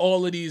one for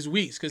all of these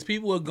weeks, because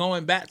people are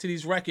going back to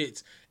these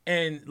records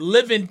and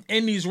living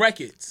in these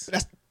records.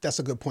 That's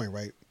a good point,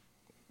 right?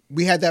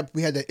 We had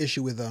that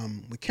issue with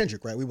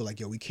Kendrick, right? We were like,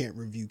 yo, we can't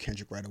review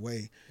Kendrick right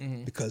away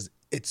because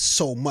it's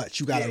so much.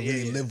 You gotta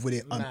really live with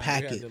it,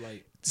 unpack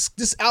it.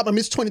 This album,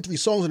 it's 23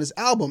 songs on this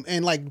album,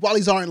 and like, while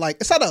these aren't like,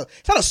 it's not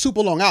a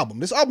super long album.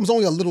 This album's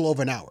only a little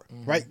over an hour,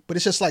 right? But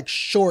it's just like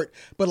short.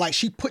 But like,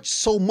 she puts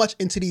so much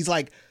into these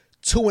like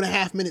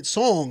 2.5 minute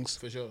songs.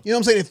 For sure. You know what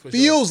I'm saying? It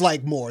feels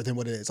like more than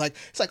what it is. Like,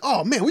 it's like,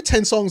 oh man, we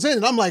 10 songs in,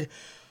 and I'm like,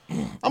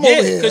 I'm over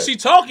here. Because she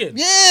talking.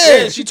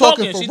 Yeah, she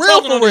talking for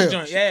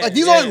real. Yeah, like,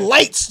 these aren't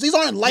lights. These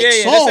aren't light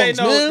songs,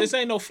 man. This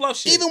ain't no fluff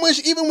shit.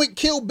 Even with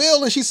Kill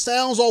Bill and she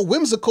sounds all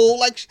whimsical,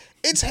 like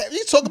he's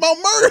talking about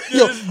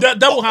murder.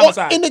 Double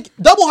homicide. In the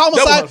double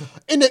homicide.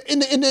 In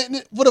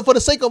the for the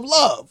sake of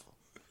love.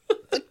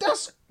 Like,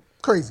 that's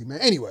crazy, man.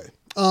 Anyway,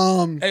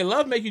 hey,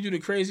 love make you do the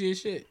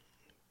craziest shit.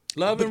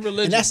 Love and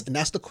religion. And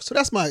that's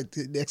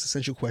the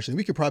existential question.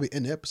 We could probably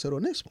end the episode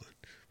on this one.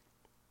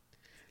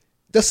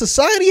 Does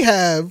society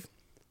have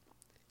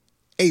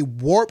a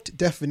warped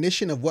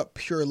definition of what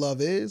pure love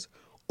is?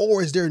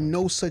 Or is there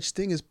no such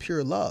thing as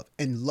pure love?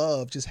 And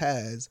love just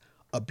has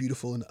a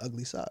beautiful and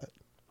ugly side?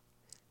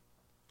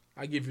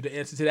 I'll give you the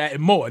answer to that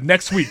and more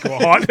next week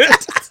on Hard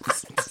Hit.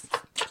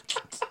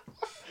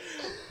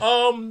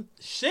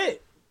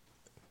 Shit.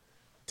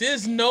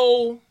 There's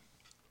no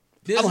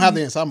I don't have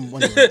the answer. I'm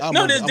wondering.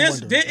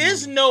 There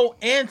is no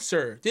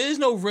answer. There is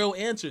no real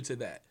answer to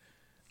that.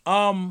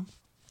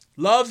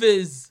 Love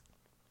is,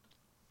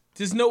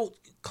 there's no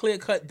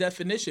clear-cut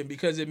definition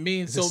because it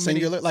means so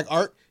singular, many, like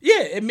art.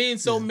 Yeah, it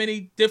means so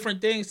many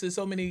different things to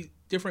so many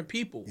different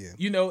people. Yeah.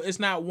 You know, it's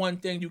not one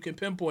thing you can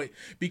pinpoint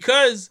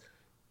because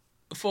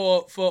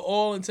for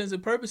all intents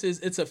and purposes,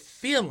 it's a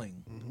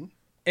feeling. Mm-hmm.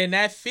 And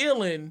that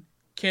feeling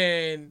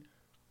can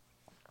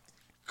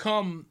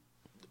come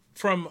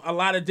from a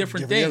lot of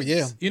different things.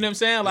 Yeah. You know what I'm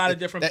saying? A lot of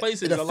different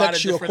places. It a lot of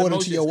affects you different according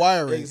emotions. to your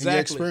wiring Exactly. and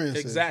your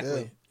experiences.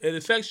 Exactly. Yeah. It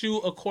affects you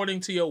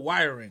according to your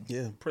wiring.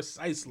 Yeah.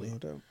 Precisely. No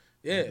doubt.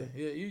 Yeah.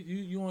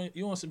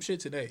 You on some shit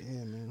today.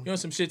 Yeah, man. You on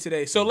some shit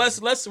today. So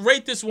let's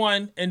rate this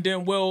one and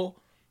then we'll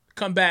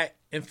come back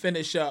and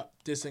finish up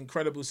this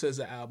incredible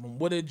SZA album.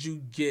 What did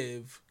you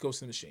give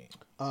Ghost in the Machine?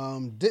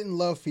 Didn't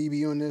love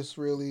Phoebe on this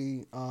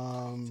really.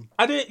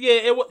 I did.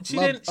 Yeah, she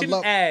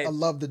didn't add. I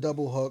love the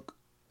double hook.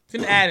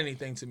 Didn't add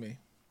anything to me.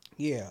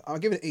 Yeah, I'll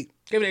give it an 8.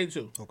 Give it 8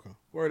 too. Okay.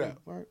 Word up.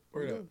 All right.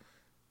 Word up.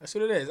 That's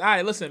what it is. All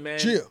right, listen, man.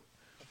 Yeah.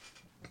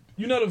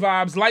 You know the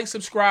vibes. Like,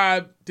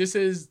 subscribe. This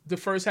is the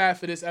first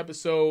half of this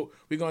episode.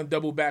 We're going to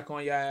double back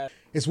on y'all.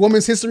 It's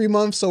Women's History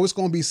Month, so it's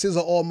going to be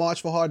SZA All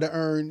March for Hard to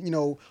Earn. You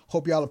know,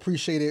 hope y'all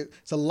appreciate it.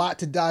 It's a lot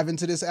to dive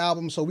into this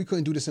album, so we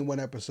couldn't do this in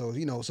one episode.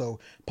 You know, so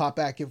pop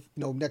back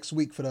next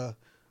week for the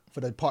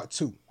part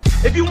 2.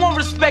 If you want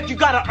respect, you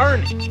gotta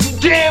earn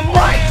it. Damn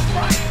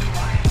right.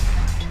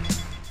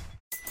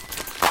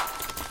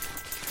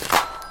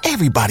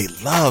 Everybody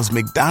loves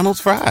McDonald's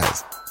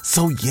fries.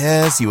 So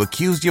yes, you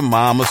accused your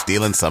mom of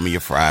stealing some of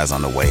your fries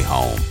on the way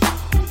home.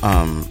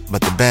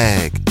 But the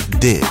bag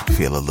did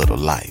feel a little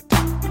light.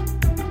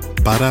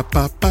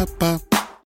 Ba-da-ba-ba-ba.